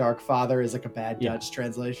funny like Dark Father is like a bad Yeah. Dutch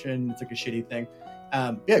translation. It's like a shitty thing.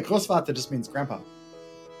 Großvater just means grandpa,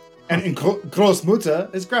 and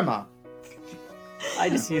Großmutter is grandma. I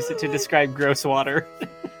just used it to describe gross water.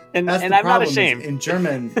 and That's and the I'm not problem is ashamed. in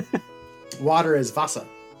German, water is Wasser,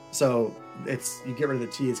 so it's you get rid of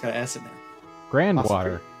the T. It's got an S in there.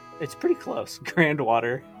 Grandwater. It's pretty close. Grand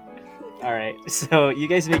water. All right. So you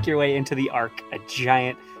guys make your way into the Ark, a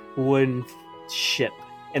giant wooden ship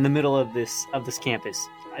in the middle of this campus,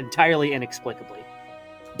 entirely inexplicably.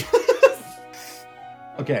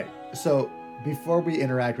 Okay, so before we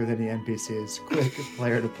interact with any NPCs, quick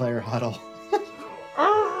player-to-player huddle.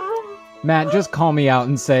 Matt, just call me out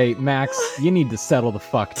and say, Max, you need to settle the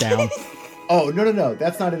fuck down. Oh, no,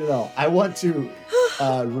 that's not it at all. I want to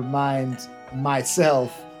remind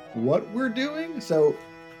myself what we're doing. So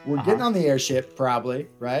we're getting on the airship, probably,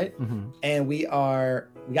 right? hmm And we got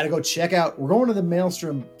to go check out, we're going to the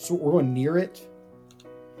Maelstrom, so we're going near it.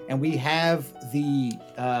 And we have the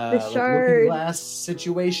shard. looking glass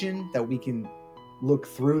situation that we can look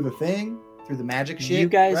through the thing, through the magic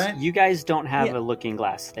shit, right? You guys don't have Yeah. a looking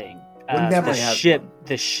glass thing. We'll never the have ship. one.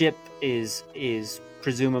 The ship is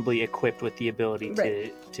presumably equipped with the ability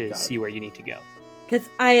Right. to Got see where you need to go. Because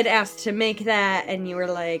I had asked to make that, and you were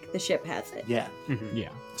like, the ship has it. Yeah. Mhm. Yeah.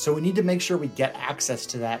 So we need to make sure we get access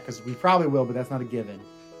to that because we probably will, but that's not a given.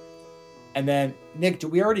 And then, Nick, do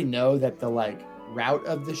we already know that the route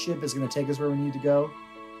of the ship is going to take us where we need to go?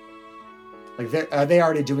 Like, are they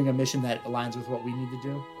already doing a mission that aligns with what we need to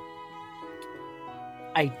do?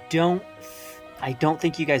 I don't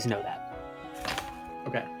think you guys know that.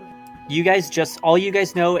 Okay. You guys all you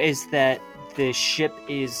guys know is that the ship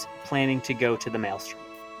is planning to go to the Maelstrom.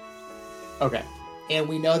 Okay. And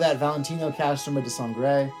we know that Valentino Castroma de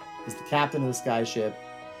Sangre is the captain of the skyship.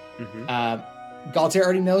 Mhm. Galtier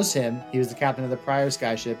already knows him. He was the captain of the prior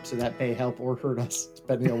skyship, so that may help or hurt us,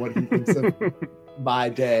 depending on what he thinks of my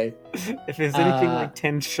day. If there's anything Uh, like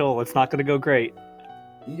Ten Shoal, it's not going to go great.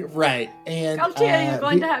 You're right. And Galtier, you're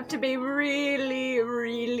going to have to be really,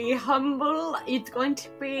 really humble. It's going to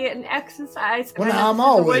be an exercise. Well, I know I'm this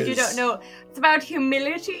is a word you always- don't know. It's about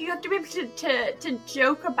humility. You have to be able to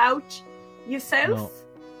joke about yourself.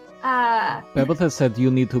 Bebelta said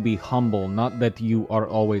you need to be humble, not that you are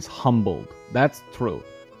always humbled. That's true.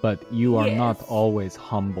 But you are not Yes. always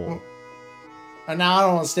humble. And now I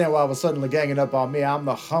don't understand why we're suddenly ganging up on me. I'm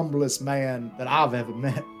the humblest man that I've ever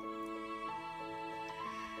met.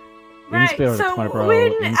 In spirit, so my bro,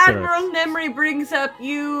 when in spirit. Admiral Nemri brings up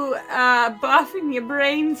you buffing your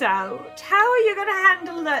brains out, how are you going to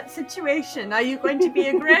handle that situation? Are you going to be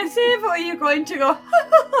aggressive, or are you going to go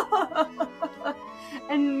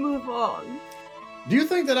and move on? Do you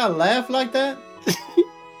think that I laugh like that?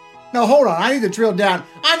 No, hold on. I need to drill down.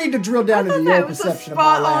 I need to drill down into your perception of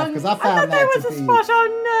my laugh because I found there that was to a be. spot on.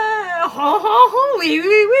 Ho ho ho! Wee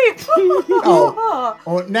wee wee!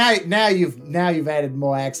 Oh, now you've added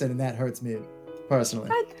more accent, and that hurts me personally.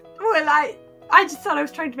 Well, I just thought I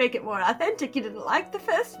was trying to make it more authentic. You didn't like the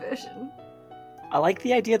first version. I like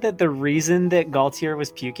the idea that the reason that Galtier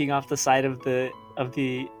was puking off the side of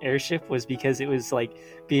the airship was because it was like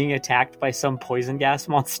being attacked by some poison gas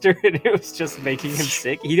monster, and it was just making him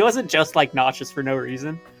sick. He wasn't just like nauseous for no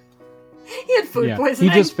reason. He had food Yeah. He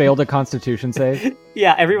poisoning. just failed a constitution save.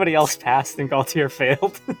 Yeah, everybody else passed and Galtier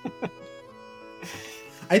failed.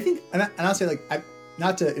 I think, and I'll say,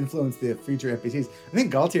 not to influence the future NPCs, I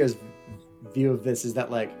think Galtier's view of this is that,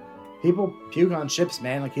 people puke on ships,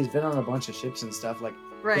 man. Like, he's been on a bunch of ships and stuff. Like,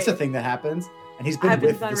 right. it's a thing that happens. And he's been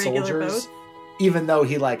Happens with on the regular soldiers, boats. even though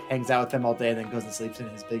he, hangs out with them all day and then goes and sleeps in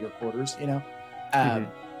his bigger quarters, you know?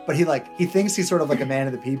 But he thinks he's sort of like a man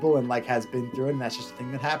of the people and, has been through it, and that's just a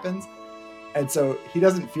thing that happens. And so he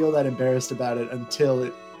doesn't feel that embarrassed about it until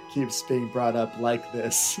it keeps being brought up like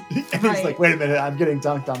this. And he's Right. like, wait a minute, I'm getting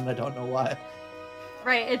dunked on and I don't know why.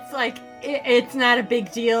 Right, it's like it's not a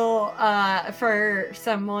big deal for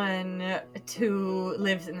someone who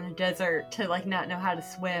lives in the desert to not know how to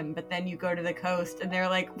swim, but then you go to the coast and they're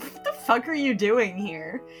like, "What the fuck are you doing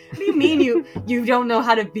here? What do you mean you don't know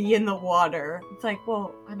how to be in the water?" It's like,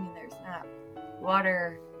 well, I mean, there's not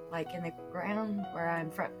water in the ground where I'm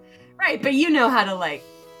from, right? But you know how to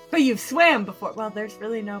But you've swam before. Well, there's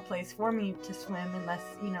really no place for me to swim unless,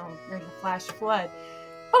 there's a flash flood.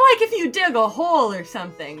 But, like, if you dig a hole or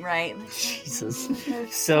something, right? Like, Jesus.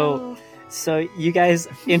 there's So you guys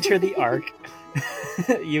enter the Ark.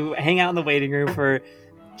 You hang out in the waiting room for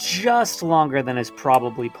just longer than is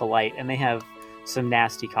probably polite, and they have some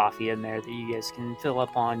nasty coffee in there that you guys can fill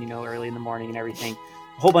up on, early in the morning and everything.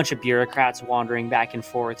 A whole bunch of bureaucrats wandering back and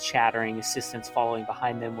forth, chattering, assistants following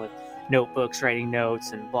behind them with notebooks, writing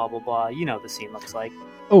notes, and blah, blah, blah. You know what the scene looks like.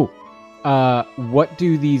 Oh, what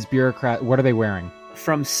do these bureaucrats, what are they wearing?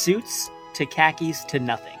 From suits to khakis to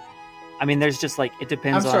nothing. I mean, there's just like, it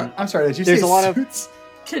depends on... I'm sorry, did you there's say a lot suits?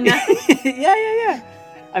 to nothing. Yeah.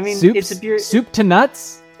 I mean, it's a beer... Soup to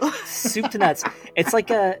nuts? Soup to nuts. It's like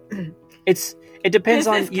it depends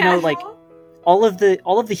on, Business casual? like all of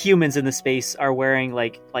the humans in the space are wearing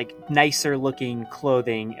like nicer looking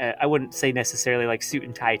clothing. I wouldn't say necessarily like suit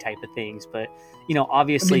and tie type of things, but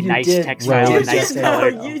obviously you nice did. textile Right. and nice No, color.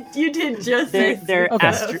 You did just say They're Okay.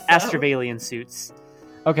 Astravalian suits.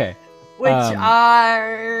 Okay. which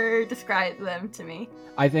Um, describe them to me.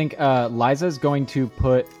 I think Liza's going to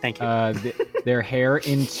put Thank you. their hair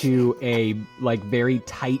into a like very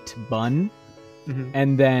tight bun, Mhm.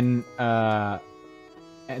 and then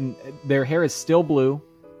and their hair is still blue.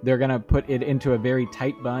 They're gonna put it into a very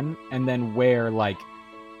tight bun, and then wear like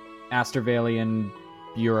Astravalian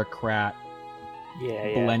bureaucrat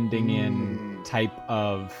Yeah. blending in type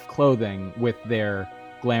of clothing with their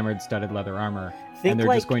glamored studded leather armor, Think and they're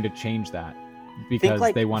like, just going to change that think because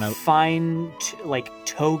like they want to. fine like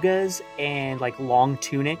togas and like long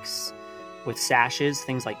tunics with sashes,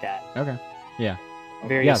 things like that. Okay. Yeah.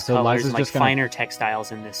 Various so colors Liza's and like just gonna- finer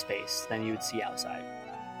textiles in this space than you would see outside.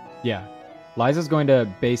 Yeah. Liza's going to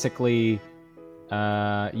basically,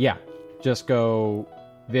 just go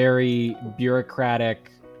very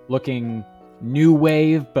bureaucratic looking new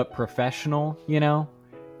wave, but professional,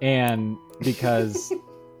 and because,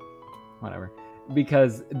 whatever,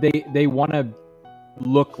 because they want to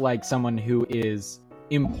look like someone who is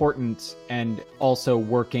important and also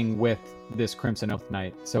working with this Crimson Oath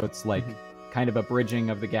Knight. So it's like kind of a bridging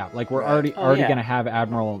of the gap. Like we're Right. already Oh, yeah. going to have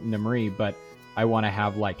Admiral Nimri, but I want to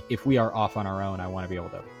have like, if we are off on our own, I want to be able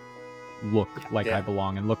to look like Yeah. I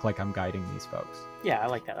belong and look like I'm guiding these folks. Yeah, I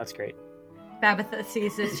like that. That's great. Babitha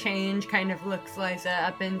sees this change, kind of looks Liza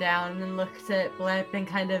up and down, and then looks at Blip and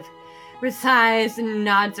kind of sighs and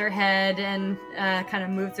nods her head and kind of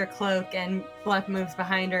moves her cloak, and Blip moves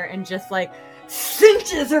behind her and just like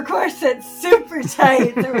cinches her corset super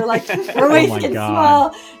tight. So her like her waist my gets God.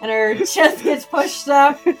 small and her chest gets pushed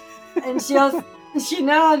up, and she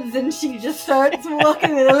nods and she just starts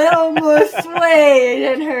walking with a little more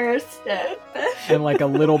sway in her step. And like a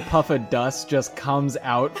little puff of dust just comes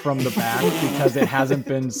out from the back because it hasn't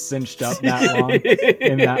been cinched up that long.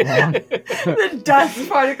 In that long. The dust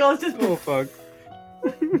particles just Oh fuck.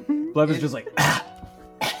 Bleb is just like,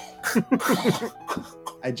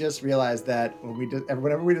 I just realized that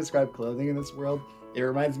whenever we describe clothing in this world, it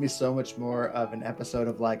reminds me so much more of an episode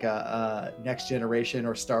of like a Next Generation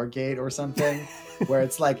or Stargate or something, where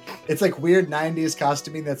it's like weird '90s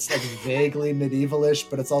costuming that's like vaguely medievalish,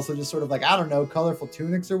 but it's also just sort of like, I don't know, colorful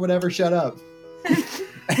tunics or whatever. Shut up.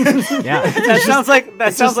 yeah. That sounds like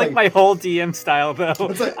just like like- my whole DM style though.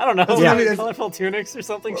 It's like- I don't know. that's what I mean, it's- Colorful tunics or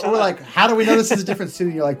something. We're like, how do we know this is a different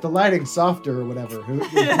city? You're like, the lighting's softer or whatever. Move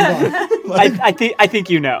on. Like, I think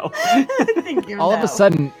you know. I think you All of know. a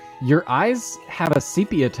sudden, your eyes have a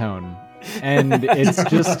sepia tone, and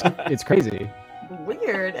it's crazy.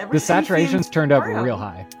 Weird. The Everything saturation's seems turned up brown. real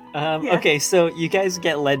high. Yeah. Okay, so you guys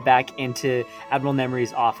get led back into Admiral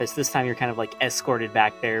Nemri's office. This time you're kind of like escorted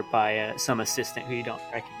back there by some assistant who you don't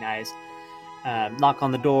recognize. Knock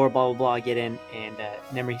on the door, blah blah blah. Get in, and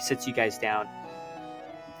Nemri sits you guys down.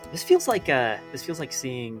 This feels like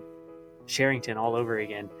seeing Sherrington all over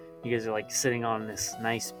again. You guys are like sitting on this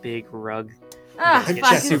nice big rug. Ah, It's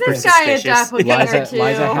fuck, is super this guy a suspicious. doppelganger too?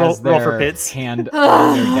 Liza has Roll their for pits. hand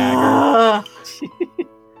on their dagger.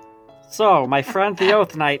 So, my friend the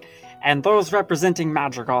Oath Knight and those representing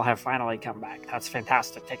Madrigal have finally come back. That's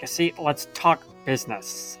fantastic. Take a seat. Let's talk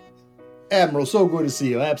business. Admiral, so good to see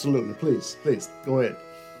you. Absolutely. Please, go ahead.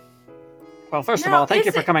 Well, first of all, thank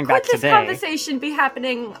you for coming back Could this today. conversation be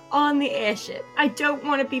happening on the airship? I don't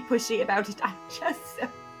want to be pushy about it. I'm just so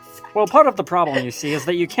Well, part of the problem, you see, is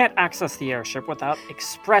that you can't access the airship without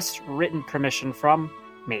express written permission from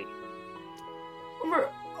me.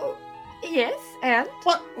 oh, yes, and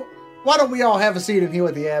Why don't we all have a seat and hear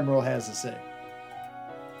what the Admiral has to say?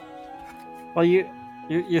 Well,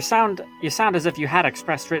 you sound as if you had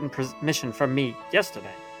express written permission from me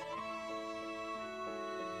yesterday.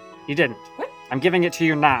 You didn't. what? I'm giving it to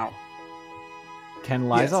you now. Can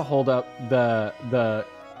Liza Yes. hold up the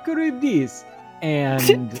Charybdis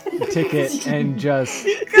and ticket and just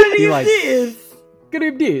be like,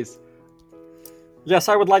 Charybdis? Yes,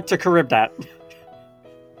 I would like to Carib that.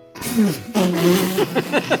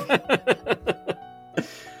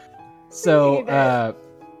 So,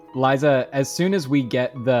 Liza, as soon as we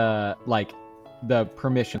get the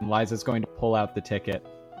permission, Liza's going to pull out the ticket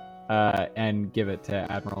and give it to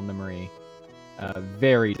Admiral Nimri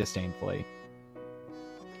very disdainfully.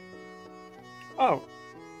 Oh,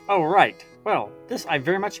 right. Well, I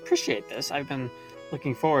very much appreciate this. I've been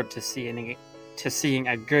looking forward to seeing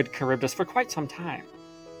a good Charybdis for quite some time.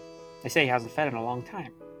 They say he hasn't fed in a long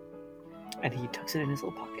time. And he tucks it in his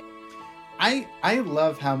little pocket. I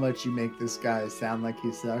love how much you make this guy sound like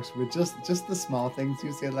he sucks with just the small things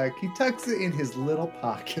you say, like he tucks it in his little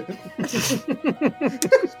pocket.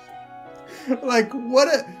 Like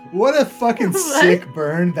what a fucking sick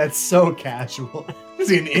burn that's so casual. Is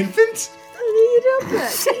he an infant?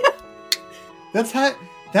 That's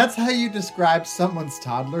how you describe someone's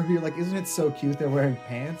toddler who you're like, isn't it so cute they're wearing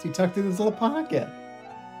pants? He tucked it in his little pocket.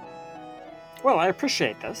 Well, I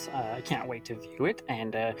appreciate this. I can't wait to view it,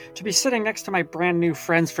 and to be sitting next to my brand new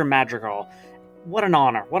friends from Madrigal. What an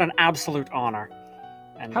honor. What an absolute honor.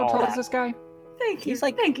 And How all tall that. is this guy? Thank you.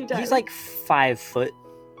 Thank you, darling. He's like 5 foot.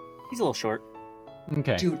 He's a little short.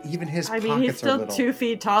 Okay. Dude, even his I pockets mean, he's are still little. 2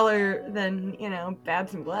 feet taller than,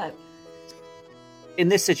 Babs and Gleb. In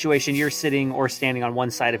this situation, you're sitting or standing on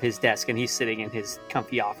one side of his desk, and he's sitting in his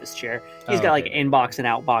comfy office chair. He's got like okay. inbox and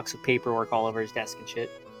outbox with paperwork all over his desk and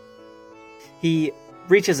shit. He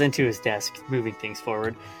reaches into his desk, moving things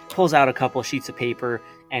forward, pulls out a couple sheets of paper,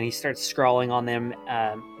 and he starts scrawling on them.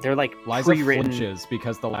 They're like Liza pre-written. flinches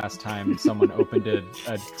because the last time someone opened a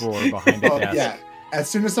drawer behind a Oh, desk. yeah. As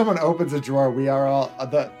soon as someone opens a drawer, we are all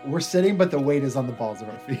we're sitting, but the weight is on the balls of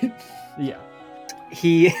our feet. Yeah.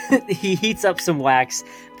 He heats up some wax,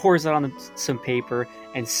 pours it on some paper,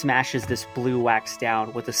 and smashes this blue wax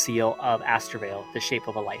down with a seal of Astervale, the shape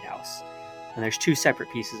of a lighthouse. And there's 2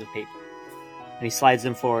 separate pieces of paper. And he slides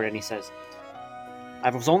them forward and he says, I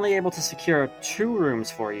was only able to secure 2 rooms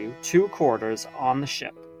for you, 2 quarters on the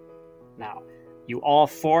ship. Now, you all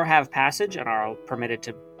 4 have passage and are permitted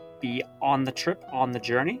to be on the trip, on the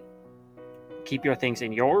journey. Keep your things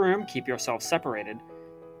in your room, keep yourselves separated.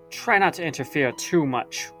 Try not to interfere too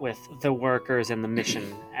much with the workers and the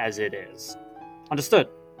mission as it is. Understood?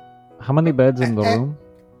 How many beds in the room?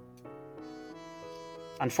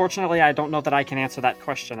 Unfortunately, I don't know that I can answer that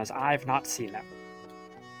question as I've not seen them.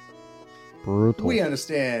 Brutal. We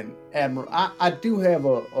understand, Admiral. I do have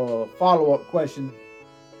a follow-up question.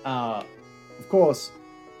 Of course,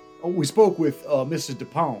 we spoke with Mr.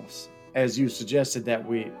 DePonce, as you suggested that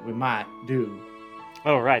we might do.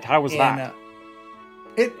 Oh, right. How was that?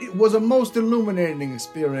 It was a most illuminating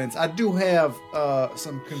experience. I do have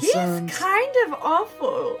some concerns. He's kind of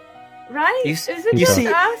awful, right? You Is it you just see-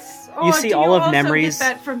 us? Or you see do all you of also Nemri's-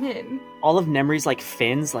 get that from him? All of Nemri's like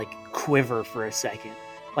fins like quiver for a second.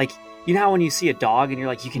 Like, you know how when you see a dog and you're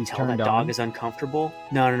like, you can tell that turned dog on? is uncomfortable?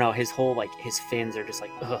 No. His whole, like, his fins are just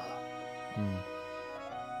like, ugh.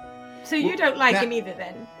 So you don't like Now- him either,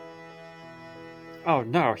 then? Oh,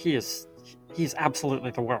 no, he's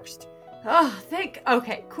absolutely the worst. Oh,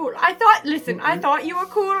 okay, cool. I thought you were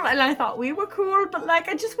cool, and I thought we were cool, but, like,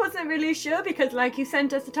 I just wasn't really sure, because, like, you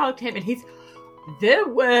sent us to talk to him, and he's the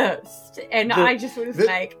worst. And I just was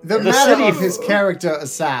like... The The matter city- of his character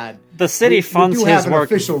aside, The city We funds do have his an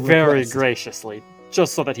work official very request. graciously,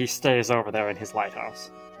 just so that he stays over there in his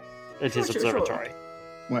lighthouse, in his Sure. observatory.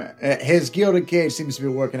 well, his gilded cage seems to be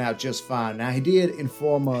working out just fine. Now, he did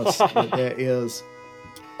inform us that there is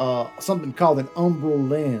something called an umbral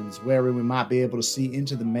lens, wherein we might be able to see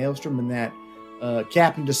into the maelstrom, and that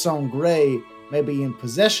Captain de Songray may be in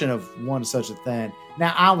possession of one such a thing.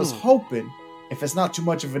 Now, I was hoping, if it's not too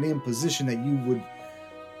much of an imposition, that you would,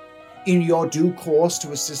 in your due course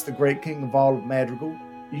to assist the great king of all of Madrigal,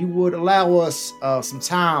 you would allow us some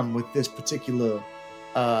time with this particular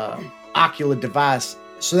ocular device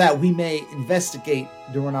so that we may investigate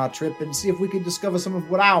during our trip and see if we can discover some of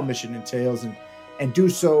what our mission entails and do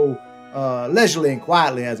so leisurely and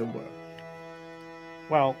quietly, as it were.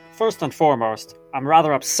 Well, first and foremost, I'm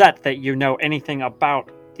rather upset that you know anything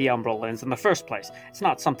about the Umbral Lens in the first place. It's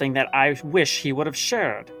not something that I wish he would have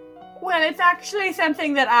shared. Well, it's actually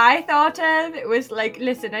something that I thought of. It was like,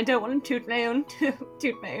 listen, I don't want to toot my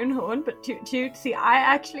own horn, but toot. See, I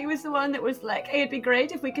actually was the one that was like, hey, it'd be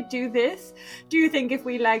great if we could do this. Do you think if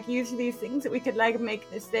we, like, use these things that we could, like, make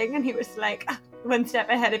this thing? And he was like, one step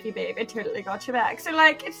ahead of you, babe. I totally got your back. So,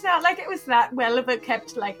 like, it's not like it was that well of a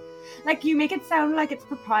kept, like you make it sound like it's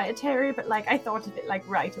proprietary, but, like, I thought of it, like,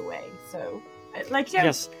 right away. So, like,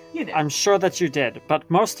 Yes, you know. I'm sure that you did, but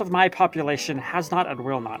most of my population has not and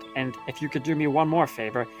will not. And if you could do me one more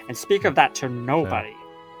favor and speak of that to nobody.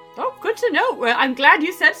 Oh, good to know. Well, I'm glad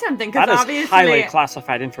you said something, That because is obviously... highly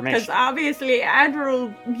classified Because information. obviously Admiral,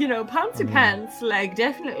 Pouncy Pants, like,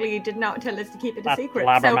 definitely did not tell us to keep it a That secret.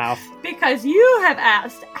 blabbermouth. So, because you have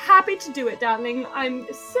asked, happy to do it, darling. I'm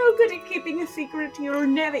so good at keeping a secret, you'll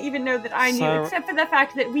never even know that I knew, So- except for the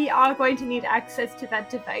fact that we are going to need access to that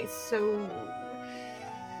device, so...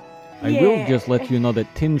 I will just let you know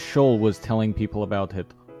that Tin Shoal was telling people about it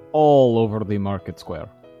all over the market square.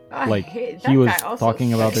 I Like, hate he that was guy also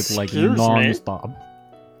talking about it sucks. like Excuse me? non-stop.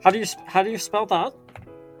 How do you spell that?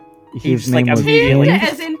 His just, like, name was immediately- Tind, Tin.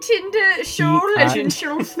 as in Tinder, Shoal, as in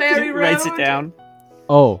Shoal's Ferry He Road. writes it down.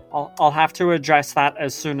 Oh, I'll have to address that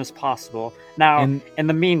as soon as possible. Now, And- in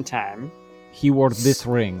the meantime, he wore this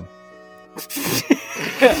ring.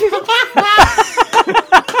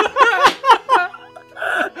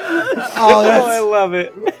 Oh, I that's love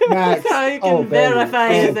it. Max. That's how you can Oh, baby. verify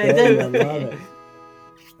Oh, as I baby, do. I love it.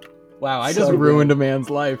 Wow, I So just good. ruined a man's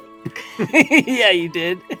life. Yeah, you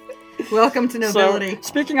did. Welcome to nobility. So,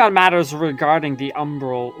 speaking on matters regarding the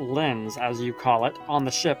umbral lens, as you call it, on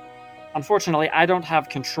the ship, unfortunately, I don't have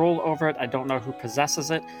control over it. I don't know who possesses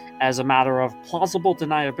it. As a matter of plausible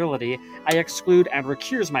deniability, I exclude and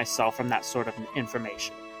recuse myself from that sort of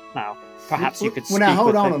information. Now, perhaps you could speak Well, now hold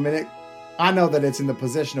with on the- a minute. I know that it's in the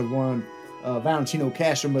possession of one Valentino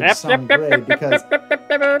Castro Yep, Sangre because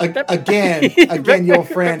again, your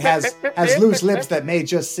friend has loose lips that may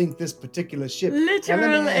just sink this particular ship. Now, let me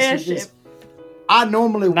Literal ask you airship. this. I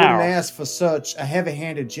normally wouldn't Now. ask for such a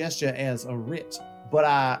heavy-handed gesture as a writ, but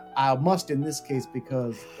I must in this case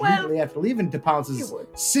because Well, immediately after leaving you DePonce's would.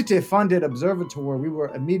 city-funded observatory, we were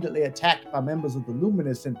immediately attacked by members of the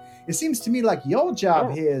Luminous, and it seems to me like your job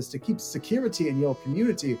Oh. here is to keep security in your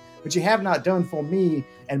community, which you have not done for me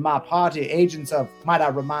and my party, agents of, might I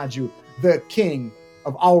remind you, the king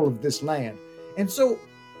of all of this land. And so,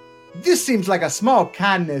 this seems like a small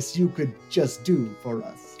kindness you could just do for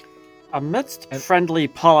us. Amidst friendly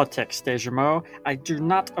politics, Dejamo, I do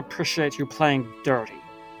not appreciate you playing dirty.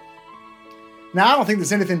 Now, I don't think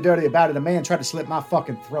there's anything dirty about it. A man tried to slit my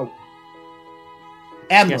fucking throat.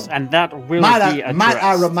 Admiral, Yes, and that will might be addressed.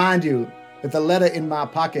 I remind you that the letter in my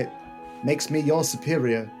pocket makes me your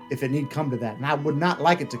superior if it need come to that, and I would not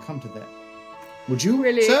like it to come to that. Would you,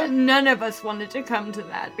 Really, sir? none of us wanted to come to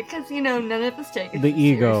that because, none of us take it The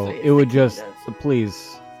ego. seriously as It would the king just, does.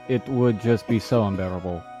 please, it would just be so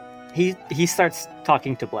unbearable. He starts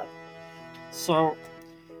talking to Bleb. So,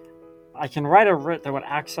 I can write a writ that would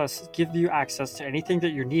give you access to anything that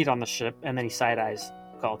you need on the ship, and then he side-eyes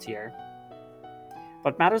Gaultier.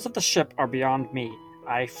 But matters of the ship are beyond me.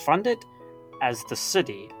 I fund it as the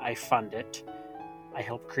city. I fund it. I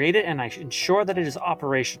help create it, and I ensure that it is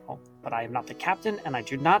operational. But I am not the captain, and I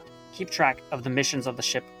do not keep track of the missions of the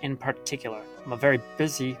ship in particular. I'm a very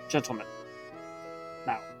busy gentleman.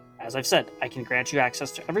 Now, as I've said, I can grant you access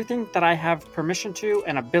to everything that I have permission to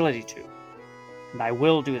and ability to. And I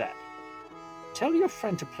will do that. Tell your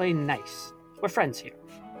friend to play nice. We're friends here.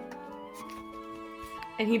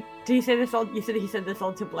 And did he say this all? You said he said this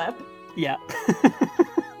all to Bleb? Yeah.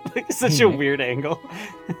 Like, such a weird angle.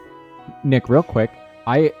 Nick, real quick,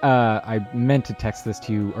 I meant to text this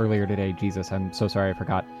to you earlier today. Jesus, I'm so sorry I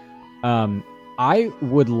forgot. I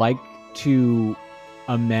would like to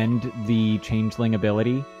amend the changeling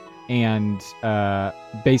ability and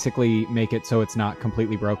basically make it so it's not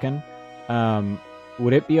completely broken.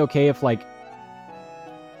 Would it be okay if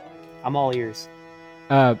I'm all ears.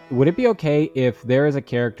 would it be okay if there is a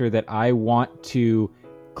character that I want to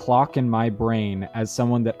clock in my brain as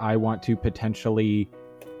someone that I want to potentially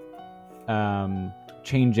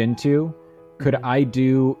change into? Could I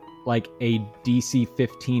do like a DC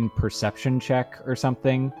 15 perception check or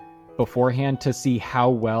something beforehand to see how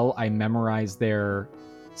well I memorize their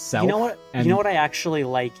self? You know what? And- You know what I actually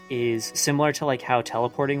like is similar to like how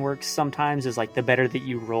teleporting works sometimes is like the better that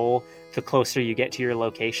you roll, the closer you get to your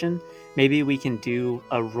location. Maybe we can do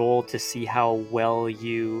a roll to see how well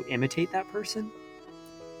you imitate that person.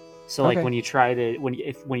 So like Okay. when you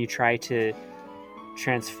try to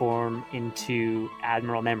transform into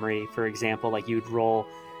Admiral Memory, for example, like you'd roll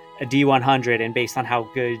a D100 and based on how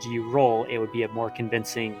good you roll, it would be a more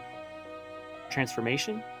convincing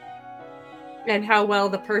transformation. And how well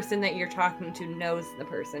the person that you're talking to knows the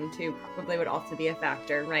person, too, probably would also be a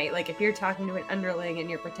factor, right? Like, if you're talking to an underling and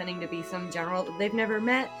you're pretending to be some general that they've never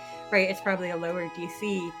met, right, it's probably a lower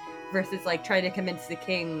DC versus like trying to convince the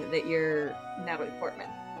king that you're Natalie Portman.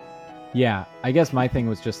 Yeah, I guess my thing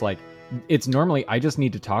was just like, it's normally I just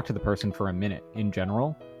need to talk to the person for a minute in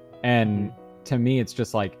general. And to me, it's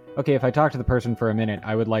just like, okay, if I talk to the person for a minute,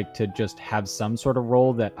 I would like to just have some sort of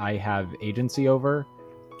role that I have agency over.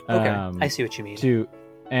 Okay, I see what you mean.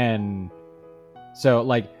 And so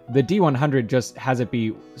like the D100 just has it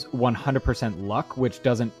be 100% luck, which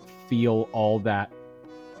doesn't feel all that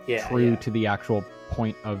true to the actual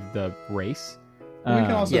point of the race. We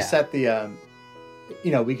can also set the,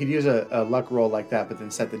 we could use a luck roll like that, but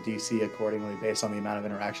then set the DC accordingly based on the amount of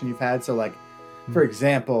interaction you've had. So like, for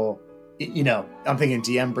example, I'm thinking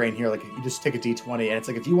DM brain here, like you just take a D20 and it's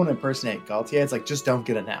like, if you want to impersonate Gaultier, it's like, just don't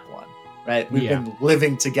get a nat 1, right? We've been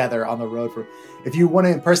living together on the road if you want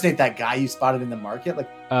to impersonate that guy you spotted in the market, like,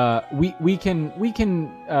 we can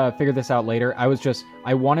figure this out later.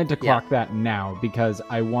 I wanted to clock that now because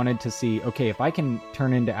I wanted to see, okay, if I can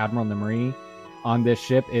turn into Admiral Nemri on this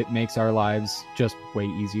ship, it makes our lives just way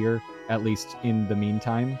easier, at least in the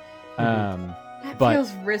meantime. That but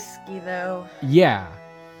feels risky though. Yeah.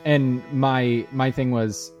 And my thing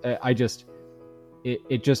was,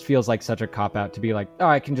 it just feels like such a cop out to be like, oh,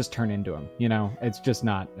 I can just turn into him. It's just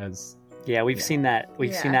not as. Yeah, we've seen that.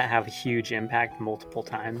 We've seen that have a huge impact multiple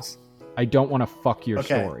times. I don't want to fuck your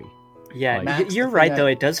story. Yeah, Like- Max, you're the right thing though.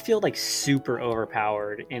 It does feel like super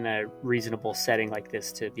overpowered in a reasonable setting like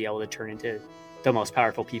this to be able to turn into the most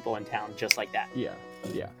powerful people in town just like that. Yeah.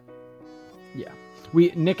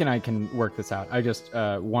 Nick and I can work this out. I just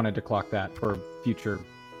wanted to clock that for future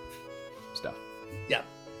stuff. Yeah.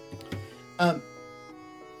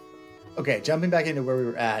 Okay, jumping back into where we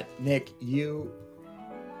were at, Nick, you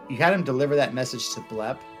had him deliver that message to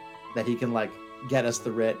Blep that he can like get us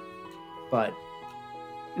the writ, but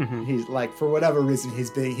he's like, for whatever reason,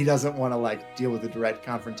 he doesn't want to like deal with a direct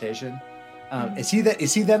confrontation. Is he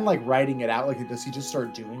then like writing it out? Like, does he just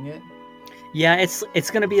start doing it? Yeah,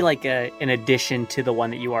 it's gonna be like an addition to the one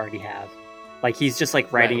that you already have. Like he's just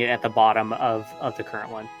like writing it at the bottom of the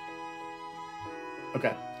current one.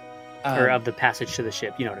 Okay. Or of the passage to the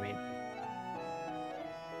ship, you know what I mean?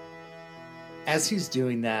 As he's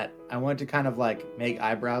doing that, I want to kind of like make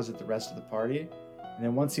eyebrows at the rest of the party. And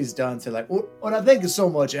then once he's done, say like, "Oh, I thank you so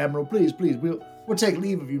much, Admiral. Please, we'll take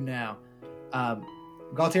leave of you now."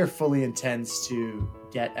 Gaultier fully intends to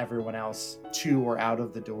get everyone else to or out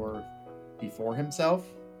of the door before himself.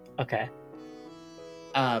 Okay.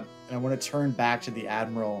 And I want to turn back to the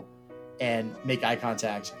Admiral and make eye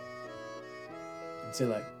contact and say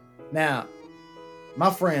like, "Now,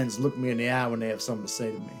 my friends look me in the eye when they have something to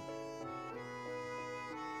say to me."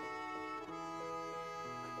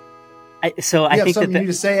 I You think have that something you need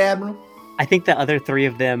to say, Admiral? I think the other three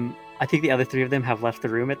of them have left the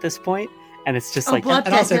room at this point, and it's just like Blep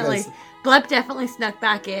and I'll say definitely snuck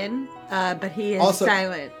back in, but he is Also,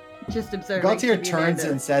 silent, just observing. Gaultier to be turns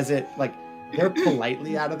there. and says it like they're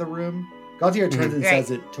politely out of the room. Gaultier turns and Right.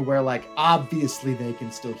 says it to where like obviously they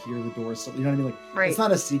can still hear the door. So you know what I mean? Like Right. it's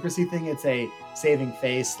not a secrecy thing. It's a saving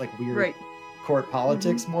face, like weird Right. court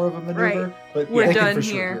politics, more of a maneuver. Right. But We're they can done for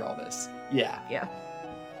sure here. hear all this. Yeah. Yeah.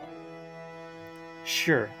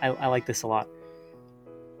 Sure, I like this a lot.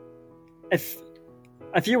 If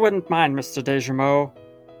you wouldn't mind, Mr. Dejumeau,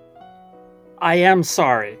 I am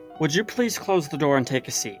sorry. Would you please close the door and take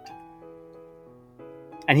a seat?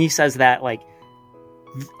 And he says that like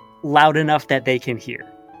loud enough that they can hear,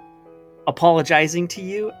 apologizing to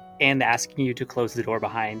you and asking you to close the door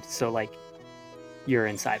behind, so like you're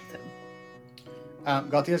inside with him.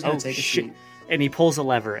 Gaultier's gonna take a shit. seat. And he pulls a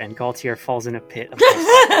lever, and Gaultier falls in a pit of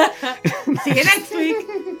See you next week.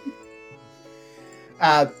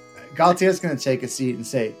 Gaultier's going to take a seat and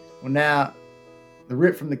say, "Well, now, the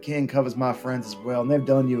writ from the king covers my friends as well, and they've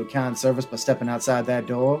done you a kind service by stepping outside that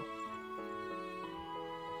door.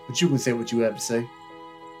 But you can say what you have to say."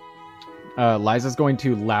 Liza's going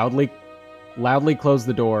to loudly close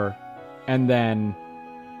the door and then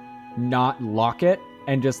not lock it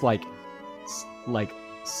and just like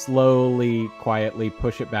slowly, quietly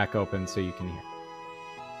push it back open so you can hear.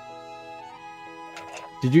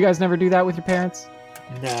 Did you guys never do that with your parents?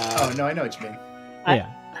 No. Oh, no, I know what you mean. Yeah.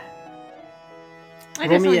 I Roll me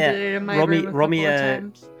definitely a- did it in my roll me- room a roll me couple of a-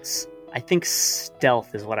 times. I think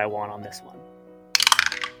stealth is what I want on this one.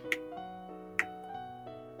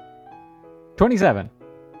 27.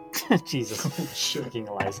 Jesus. Shit. Fucking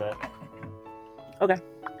Eliza. Okay.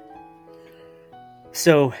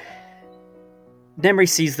 So, Nemri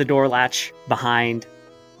sees the door latch behind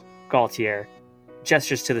Gaultier,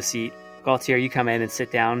 gestures to the seat. Gaultier, you come in and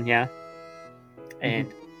sit down, yeah? And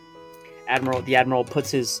the Admiral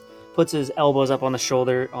puts his elbows up on the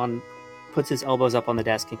shoulder, on puts his elbows up on the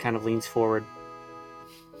desk and kind of leans forward.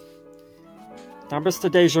 Now, Mr.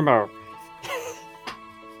 Dejamo,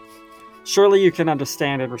 surely you can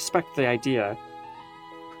understand and respect the idea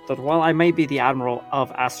that while I may be the Admiral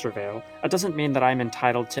of Astorvale, it doesn't mean that I'm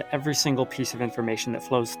entitled to every single piece of information that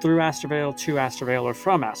flows through Astorvale, to Astorvale, or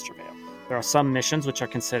from Astorvale. There are some missions which are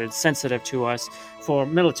considered sensitive to us for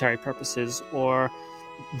military purposes or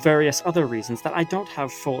various other reasons that I don't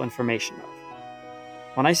have full information of.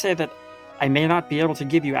 When I say that I may not be able to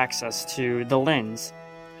give you access to the lens,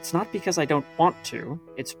 it's not because I don't want to,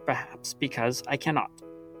 it's perhaps because I cannot.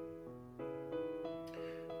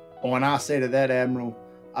 When I say to that, Admiral,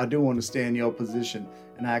 I do understand your position,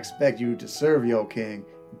 and I expect you to serve your king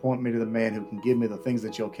and point me to the man who can give me the things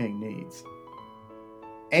that your king needs.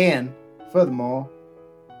 And, furthermore,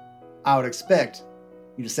 I would expect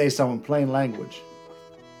you to say so in plain language.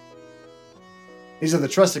 These are the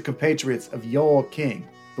trusted compatriots of your king,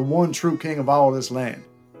 the one true king of all this land.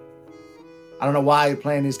 I don't know why you're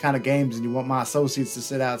playing these kind of games and you want my associates to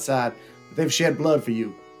sit outside, but they've shed blood for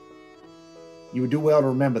you. You would do well to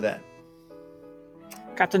remember that.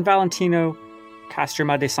 Captain Valentino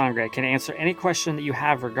Castroma de Sangre can answer any question that you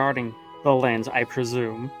have regarding the lens, I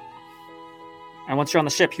presume. And once you're on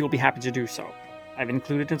the ship, he will be happy to do so. I've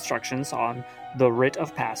included instructions on the writ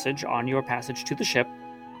of passage on your passage to the ship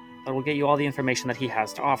that will get you all the information that he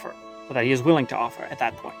has to offer, or that he is willing to offer at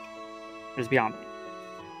that point. It is beyond me.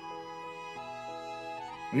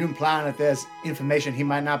 Are you implying that there's information he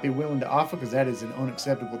might not be willing to offer? Because that is an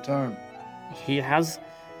unacceptable term. He has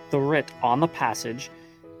the writ on the passage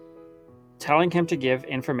telling him to give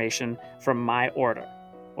information from my order.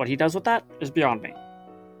 What he does with that is beyond me.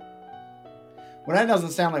 Well, that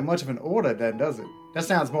doesn't sound like much of an order then, does it? That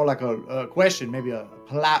sounds more like a question, maybe a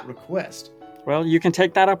polite request. Well, you can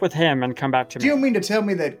take that up with him and come back to me. Do you mean to tell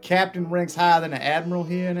me that captain ranks higher than an admiral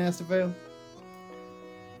here in Astorvale?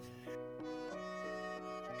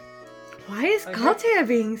 Why is Gaultier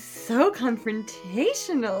being so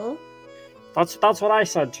confrontational? That's what I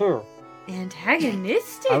said too.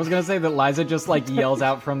 Antagonistic? I was gonna say that Liza just like yells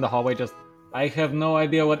out from the hallway, just, I have no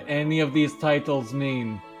idea what any of these titles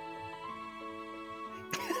mean.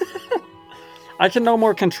 I can no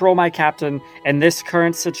more control my captain in this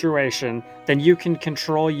current situation than you can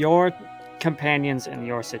control your companions in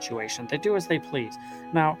your situation. They do as they please.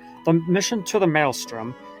 Now, the mission to the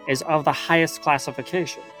Maelstrom is of the highest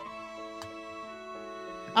classification.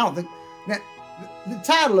 I don't think... Now, the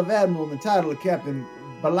title of admiral and the title of captain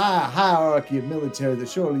belie a hierarchy of military that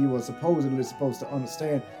surely you are supposedly supposed to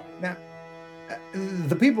understand. Now,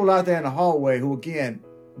 the people out there in the hallway who, again,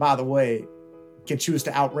 by the way, can choose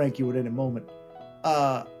to outrank you at any moment,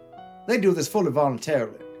 they do this fully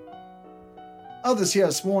voluntarily. Others here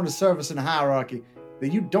are sworn to service in a hierarchy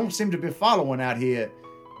that you don't seem to be following out here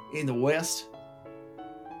in the West.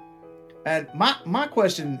 And my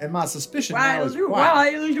question and my suspicion now is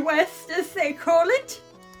why? Wild West, as they call it.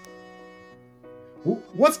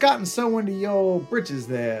 What's gotten so into your britches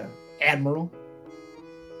there, Admiral,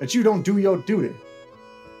 that you don't do your duty?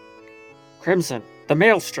 Crimson, the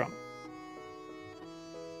Maelstrom.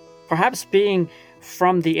 Perhaps being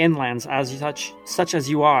from the inlands as such as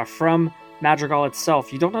you are, from Madrigal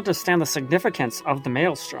itself, you don't understand the significance of the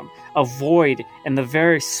Maelstrom, a void in the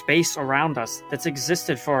very space around us that's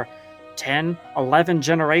existed for 10, 11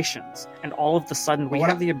 generations, and all of a sudden we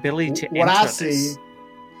have the ability to enter What I this. see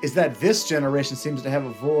is that this generation seems to have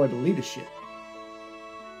a void of leadership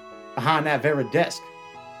behind that very desk.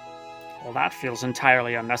 Well, that feels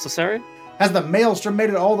entirely unnecessary. Has the Maelstrom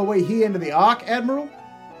made it all the way here into the Ark, Admiral?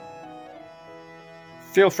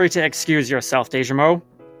 Feel free to excuse yourself, Dejamo.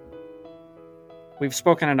 We've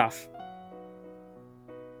spoken enough.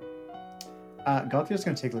 Gaultier's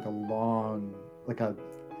gonna take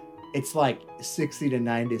it's like 60 to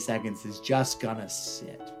 90 seconds is just gonna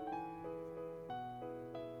sit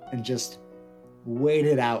and just wait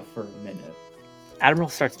it out for a minute. Admiral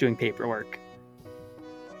starts doing paperwork.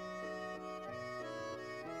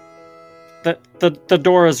 The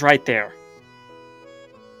door is right there.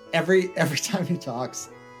 Every time he talks,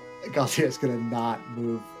 Gaultier's gonna not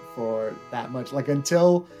move for that much, like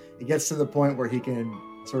until it gets to the point where he can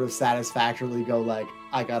sort of satisfactorily go like,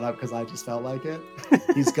 I got up because I just felt like it.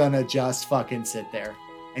 He's gonna just fucking sit there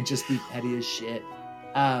and just be petty as shit.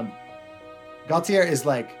 Gaultier is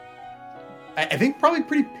like, I think probably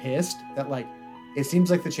pretty pissed that like it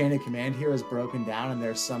seems like the chain of command here is broken down and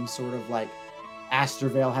there's some sort of like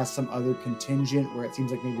Astorvale has some other contingent where it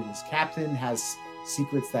seems like maybe this captain has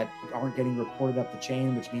secrets that aren't getting reported up the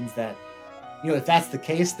chain, which means that, you know, if that's the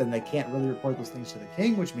case, then they can't really report those things to the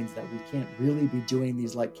king, which means that we can't really be doing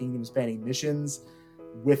these like kingdom spanning missions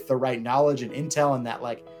with the right knowledge and intel, and that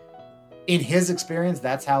like in his experience,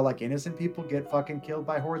 that's how like innocent people get fucking killed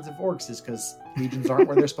by hordes of orcs, is because legions aren't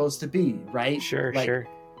where they're supposed to be, right? Sure, like, sure.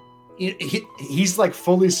 He's like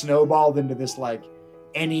fully snowballed into this like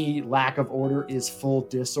any lack of order is full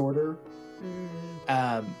disorder,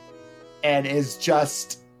 and is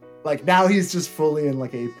just like now he's just fully in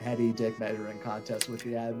like a petty dick measuring contest with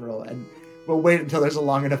the admiral, and we'll wait until there's a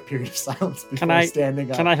long enough period of silence before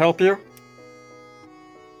standing up. Can I help you?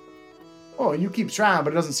 Oh, you keep trying,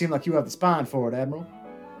 but it doesn't seem like you have the spine for it, Admiral.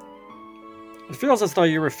 It feels as though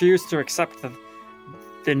you refuse to accept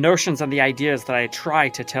the notions and the ideas that I try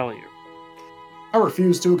to tell you. I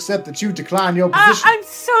refuse to accept that you decline your position. I'm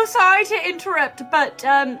so sorry to interrupt, but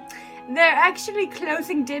they're actually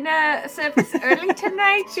closing dinner service early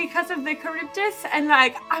tonight because of the Charybdis, and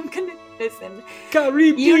like I'm gonna listen.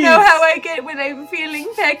 Charybdis! You know how I get when I'm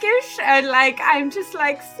feeling peckish, and like I'm just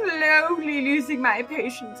like slowly losing my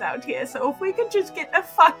patience out here. So if we could just get the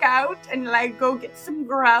fuck out and like go get some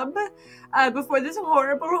grub before this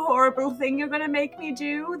horrible thing you're gonna make me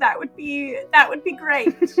do, that would be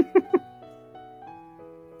great.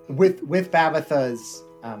 With Babatha's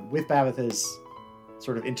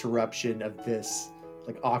sort of interruption of this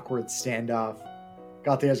like awkward standoff,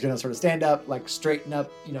 Galthia's gonna sort of stand up, like straighten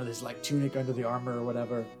up, you know, this like tunic under the armor or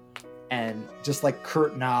whatever, and just like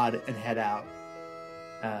curt nod and head out.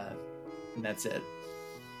 And that's it.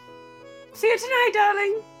 See you tonight,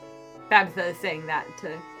 darling. Babatha is saying that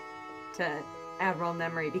to Admiral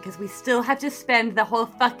Nemery because we still have to spend the whole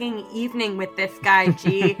fucking evening with this guy,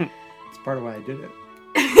 G. It's part of why I did it.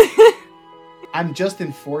 I'm just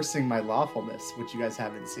enforcing my lawfulness, which you guys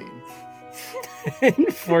haven't seen.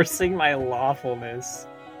 Enforcing my lawfulness.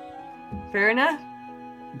 Fair enough.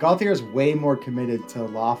 Galthier is way more committed to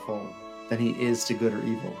lawful than he is to good or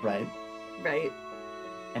evil, right? Right.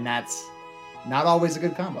 And that's not always a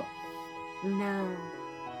good combo. No.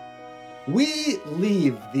 We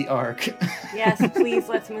leave the Ark. Yes, please,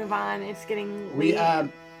 let's move on. It's getting late.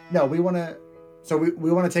 We want to... So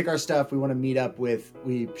we want to take our stuff. We want to meet up with...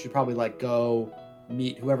 We should probably like go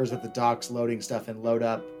meet whoever's at the docks loading stuff and load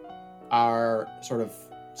up our sort of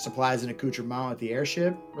supplies and accoutrement at the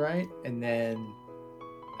airship, right? And then...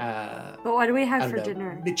 but what do we have for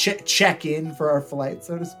dinner? Check in for our flight,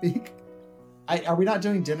 so to speak. Are we not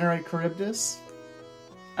doing dinner at Charybdis?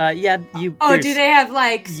 Yeah, you... Oh, do they have,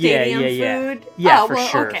 like, stadium food? Yeah, oh, for, well,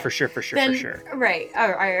 sure, okay. for sure. Right, all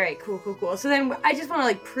right, cool. So then I just want to,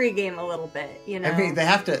 like, pregame a little bit, you know? I mean, they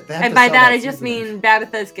have to and by sell that, I just seasoning. mean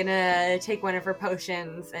Babatha's gonna take one of her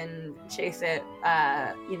potions and chase it,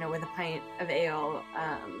 with a pint of ale,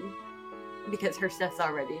 because her stuff's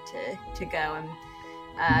all ready to go.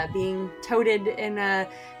 And being toted in a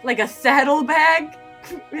saddlebag.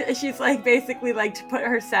 She's like basically like to put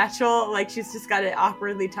her satchel, like she's just got it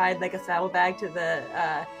awkwardly tied like a saddlebag to the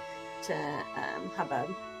hubbub.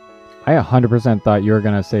 I 100% thought you were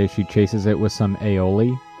gonna say she chases it with some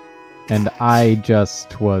aioli, and I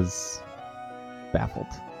just was baffled.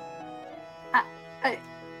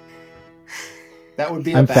 That would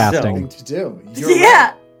be I'm a bad fasting. thing to do.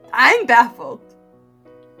 Yeah, I'm baffled.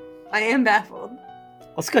 I am baffled.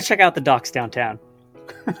 Let's go check out the docks downtown.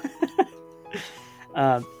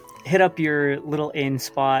 Hit up your little inn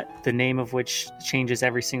spot, the name of which changes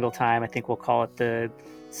every single time. I think we'll call it the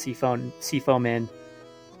Seafoam Inn.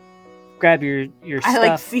 Grab your stuff. I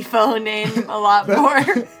like Seafoam name a lot more.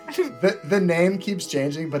 The name keeps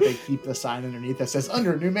changing, but they keep the sign underneath that says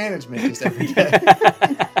under new management just every day.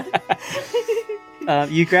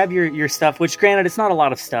 You grab your stuff, which granted, it's not a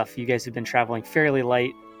lot of stuff. You guys have been traveling fairly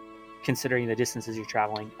light considering the distances you're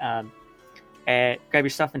traveling. Grab your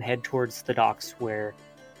stuff and head towards the docks where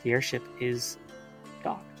the airship is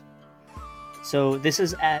docked. So this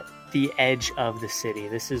is at the edge of the city.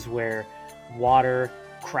 This is where water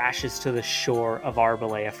crashes to the shore of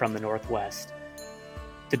Arbalea from the northwest.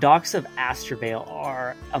 The docks of Astorvale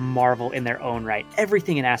are a marvel in their own right.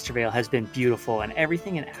 Everything in Astorvale has been beautiful, and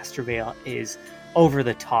everything in Astorvale is over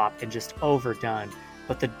the top and just overdone.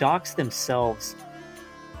 But the docks themselves,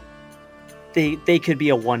 they could be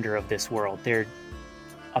a wonder of this world. They're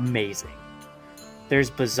amazing. There's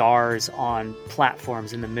bazaars on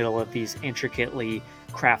platforms in the middle of these intricately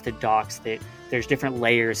crafted docks that there's different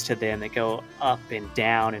layers to them that go up and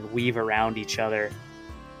down and weave around each other.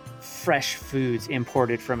 Fresh foods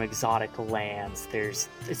imported from exotic lands.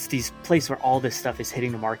 It's these places where all this stuff is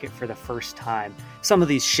hitting the market for the first time. Some of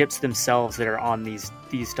these ships themselves that are on these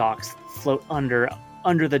docks float under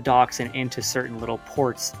the docks and into certain little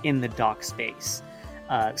ports in the dock space.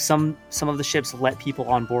 Some of the ships let people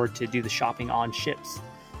on board to do the shopping on ships.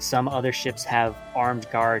 Some other ships have armed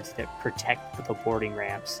guards that protect the boarding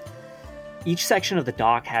ramps. Each section of the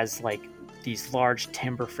dock has like these large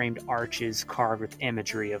timber framed arches carved with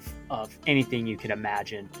imagery of anything you can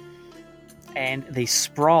imagine. And they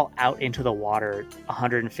sprawl out into the water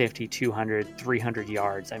 150, 200, 300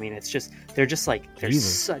 yards. I mean, they're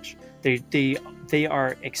Jesus. they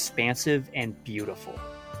are expansive and beautiful.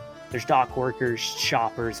 There's dock workers,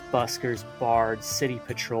 choppers, buskers, bards, city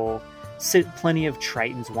patrol. Plenty of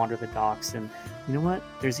Tritons wander the docks, and you know what?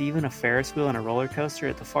 There's even a Ferris wheel and a roller coaster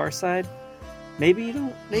at the far side. Maybe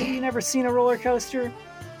you never seen a roller coaster,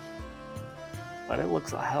 but it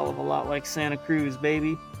looks a hell of a lot like Santa Cruz,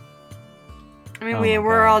 baby. I mean, Oh my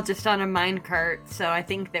we're God. all just on a minecart, so I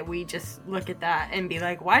think that we just look at that and be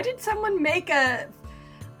like, why did someone make a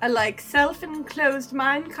like self-enclosed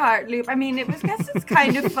minecart loop? I mean, guess it's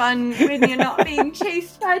kind of fun when you're not being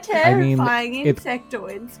chased by terrifying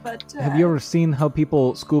insectoids, but... Have you ever seen how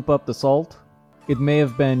people scoop up the salt? It may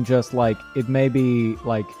have been just like, it may be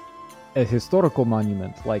like a historical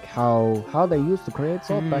monument, like how they used to create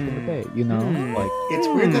salt back in the day, you know? Like, It's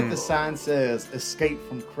weird that the sign says "Escape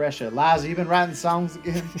from Kresha." Liza, you been writing songs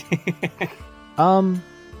again?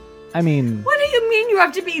 I mean, What do you mean you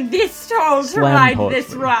have to be this tall to Slam ride poetry.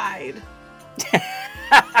 this ride?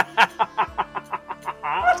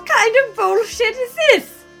 What kind of bullshit is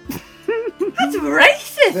this? That's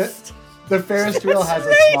racist! The Ferris wheel has a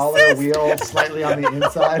That's smaller racist. wheel slightly on the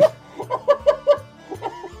inside.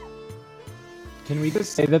 can we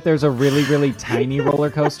just say that there's a really, really tiny roller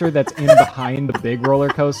coaster that's in behind the big roller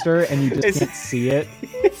coaster and you just can't see it?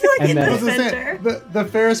 It's like And in then- I the was gonna say, center. the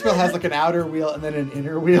Ferris wheel has like an outer wheel and then an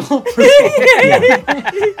inner wheel.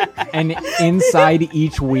 And inside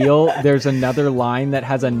each wheel, there's another line that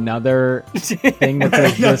has another thing that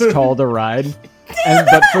says this tall to ride.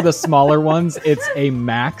 But for the smaller ones, it's a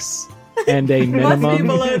max and a Must be minimum.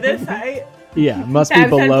 below this height. Yeah, must be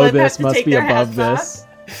Tabs and below Flip have this, to must take be their above hats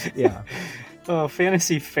this. Yeah. Oh,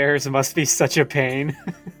 fantasy fairs must be such a pain.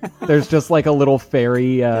 There's just like a little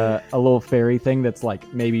fairy thing that's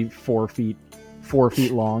like maybe 4 feet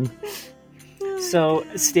long. So,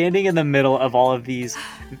 standing in the middle of all of these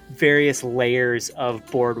various layers of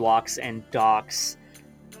boardwalks and docks,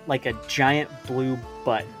 like a giant blue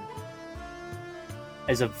button,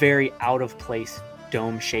 is a very out-of-place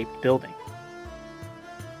dome-shaped building.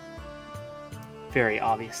 Very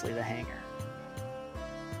obviously the hangar.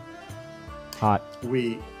 Hot.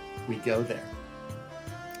 we go there.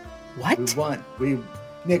 What?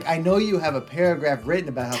 Nick, I know you have a paragraph written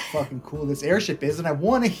about how fucking cool this airship is, and I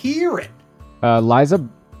want to hear it. Liza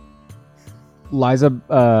buys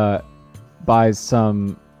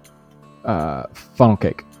some funnel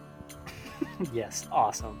cake. Yes,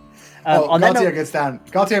 awesome. On that Galtier note, gets down.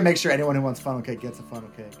 Galtier makes sure anyone who wants funnel cake gets a funnel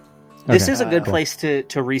cake. this Okay. is a good Okay. place to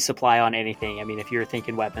resupply on anything. I mean, if you're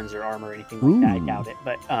thinking weapons or armor or anything like that, I Ooh. doubt it.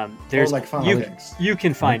 But there's Or like funnel you, cakes. you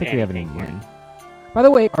can I don't find think we have any anything here. money. By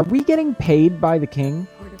the way, are we getting paid by the king?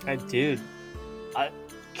 Dude,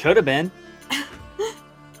 could have been.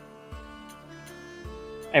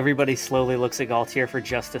 Everybody slowly looks at Galtier for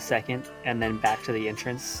just a second, and then back to the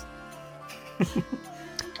entrance.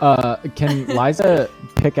 Can Liza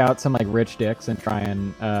pick out some like rich dicks and try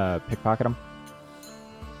and pickpocket them?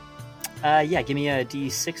 Yeah, give me a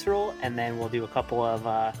D6 roll, and then we'll do a couple of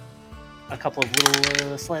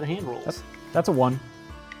little sleight of hand rolls. That's a 1.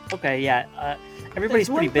 Okay, yeah. Everybody's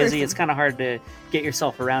There's pretty one busy. person. It's kind of hard to get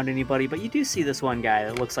yourself around anybody, but you do see this one guy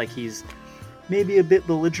that looks like he's maybe a bit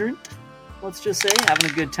belligerent. Let's just say having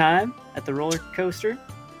a good time at the roller coaster.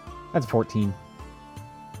 That's 14.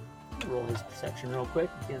 Roll his perception real quick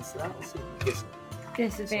against that. Let's see if he gets.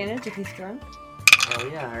 Disadvantage if he's drunk. Oh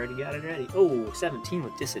yeah, I already got it ready. Oh, 17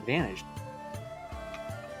 with disadvantage.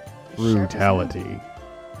 Brutality.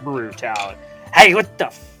 Brutality. Hey, what the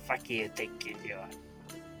fuck are you thinking you're doing?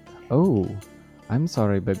 Oh, I'm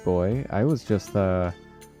sorry, big boy. I was just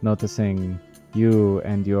noticing you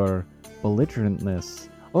and your belligerentness.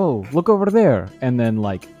 Oh, look over there. And then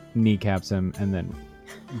like kneecaps him and then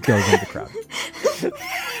goes into the crowd.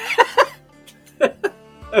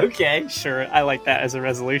 Okay, sure. I like that as a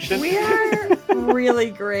resolution. We are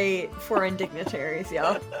really great foreign dignitaries,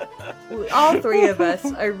 y'all. All four of us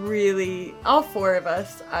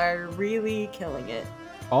are really killing it.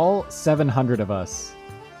 All 700 of us.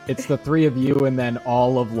 It's the 3 of you and then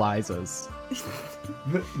all of Liza's.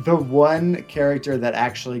 The one character that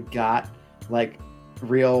actually got like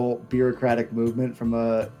real bureaucratic movement from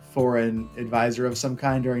a foreign advisor of some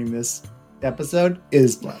kind during this episode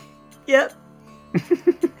is Blood. Yep.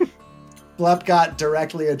 Blup got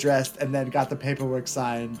directly addressed and then got the paperwork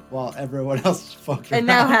signed while everyone else fucked And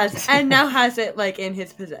now has it like in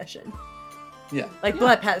his possession. Yeah. Like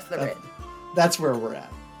Blup has the writ. That's where we're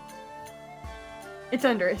at. It's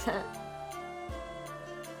under his hat.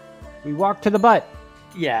 We walk to the butt.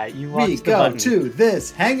 Yeah, you We watch the go button. to this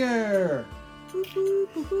hangar.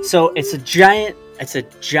 So it's a giant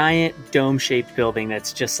dome-shaped building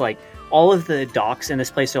that's just like all of the docks in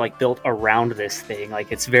this place are like built around this thing.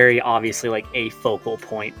 Like it's very obviously like a focal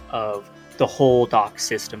point of the whole dock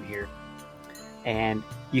system here. And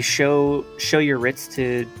you show your writs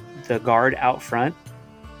to the guard out front,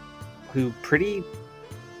 who pretty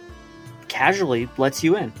casually lets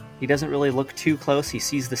you in. He doesn't really look too close. He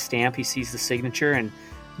sees the stamp, he sees the signature, and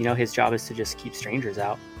you know his job is to just keep strangers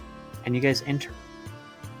out. And you guys enter,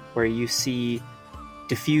 where you see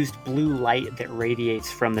diffused blue light that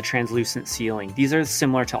radiates from the translucent ceiling. These are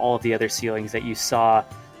similar to all of the other ceilings that you saw,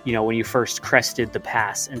 you know, when you first crested the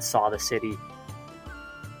pass and saw the city.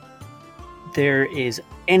 There is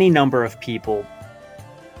any number of people,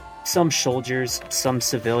 some soldiers, some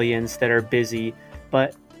civilians that are busy,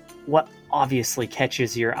 but what obviously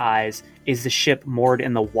catches your eyes is the ship moored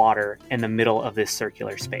in the water in the middle of this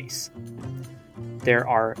circular space. There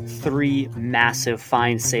are 3 massive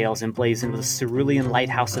fine sails emblazoned with the cerulean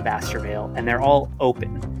lighthouse of Astorvale, and they're all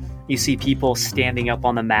open. You see people standing up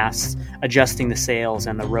on the masts, adjusting the sails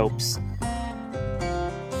and the ropes.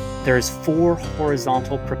 There's 4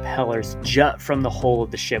 horizontal propellers jut from the hull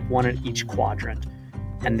of the ship, one in each quadrant,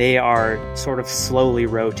 and they are sort of slowly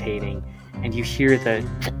rotating, and you hear the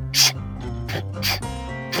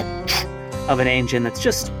of an engine that's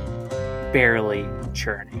just barely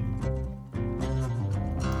churning.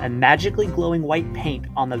 And magically glowing white paint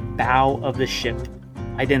on the bow of the ship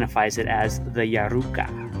identifies it as the Yaruka.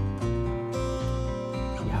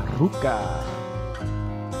 Yaruka.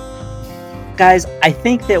 Guys, I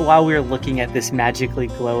think that while we were looking at this magically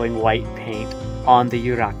glowing white paint on the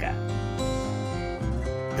Yuraka,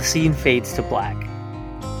 the scene fades to black.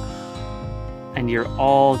 And you're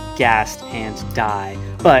all gassed and die.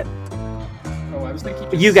 But Oh, I was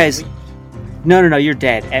thinking you guys... No, you're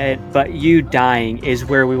dead. But you dying is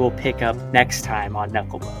where we will pick up next time on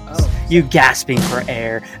Knucklebones. Oh. You gasping for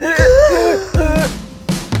air.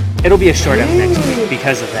 It'll be a short up next week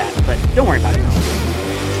because of that, but don't worry about it.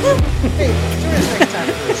 Hey, join us next time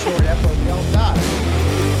for a short episode. We all die.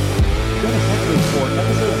 Join us next week for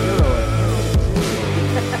episode 0.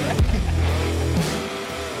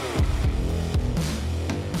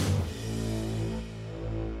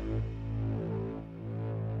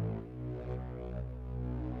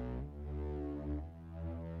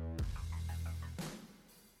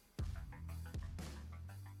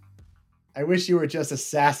 I wish you were just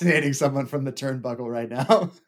assassinating someone from the turnbuckle right now.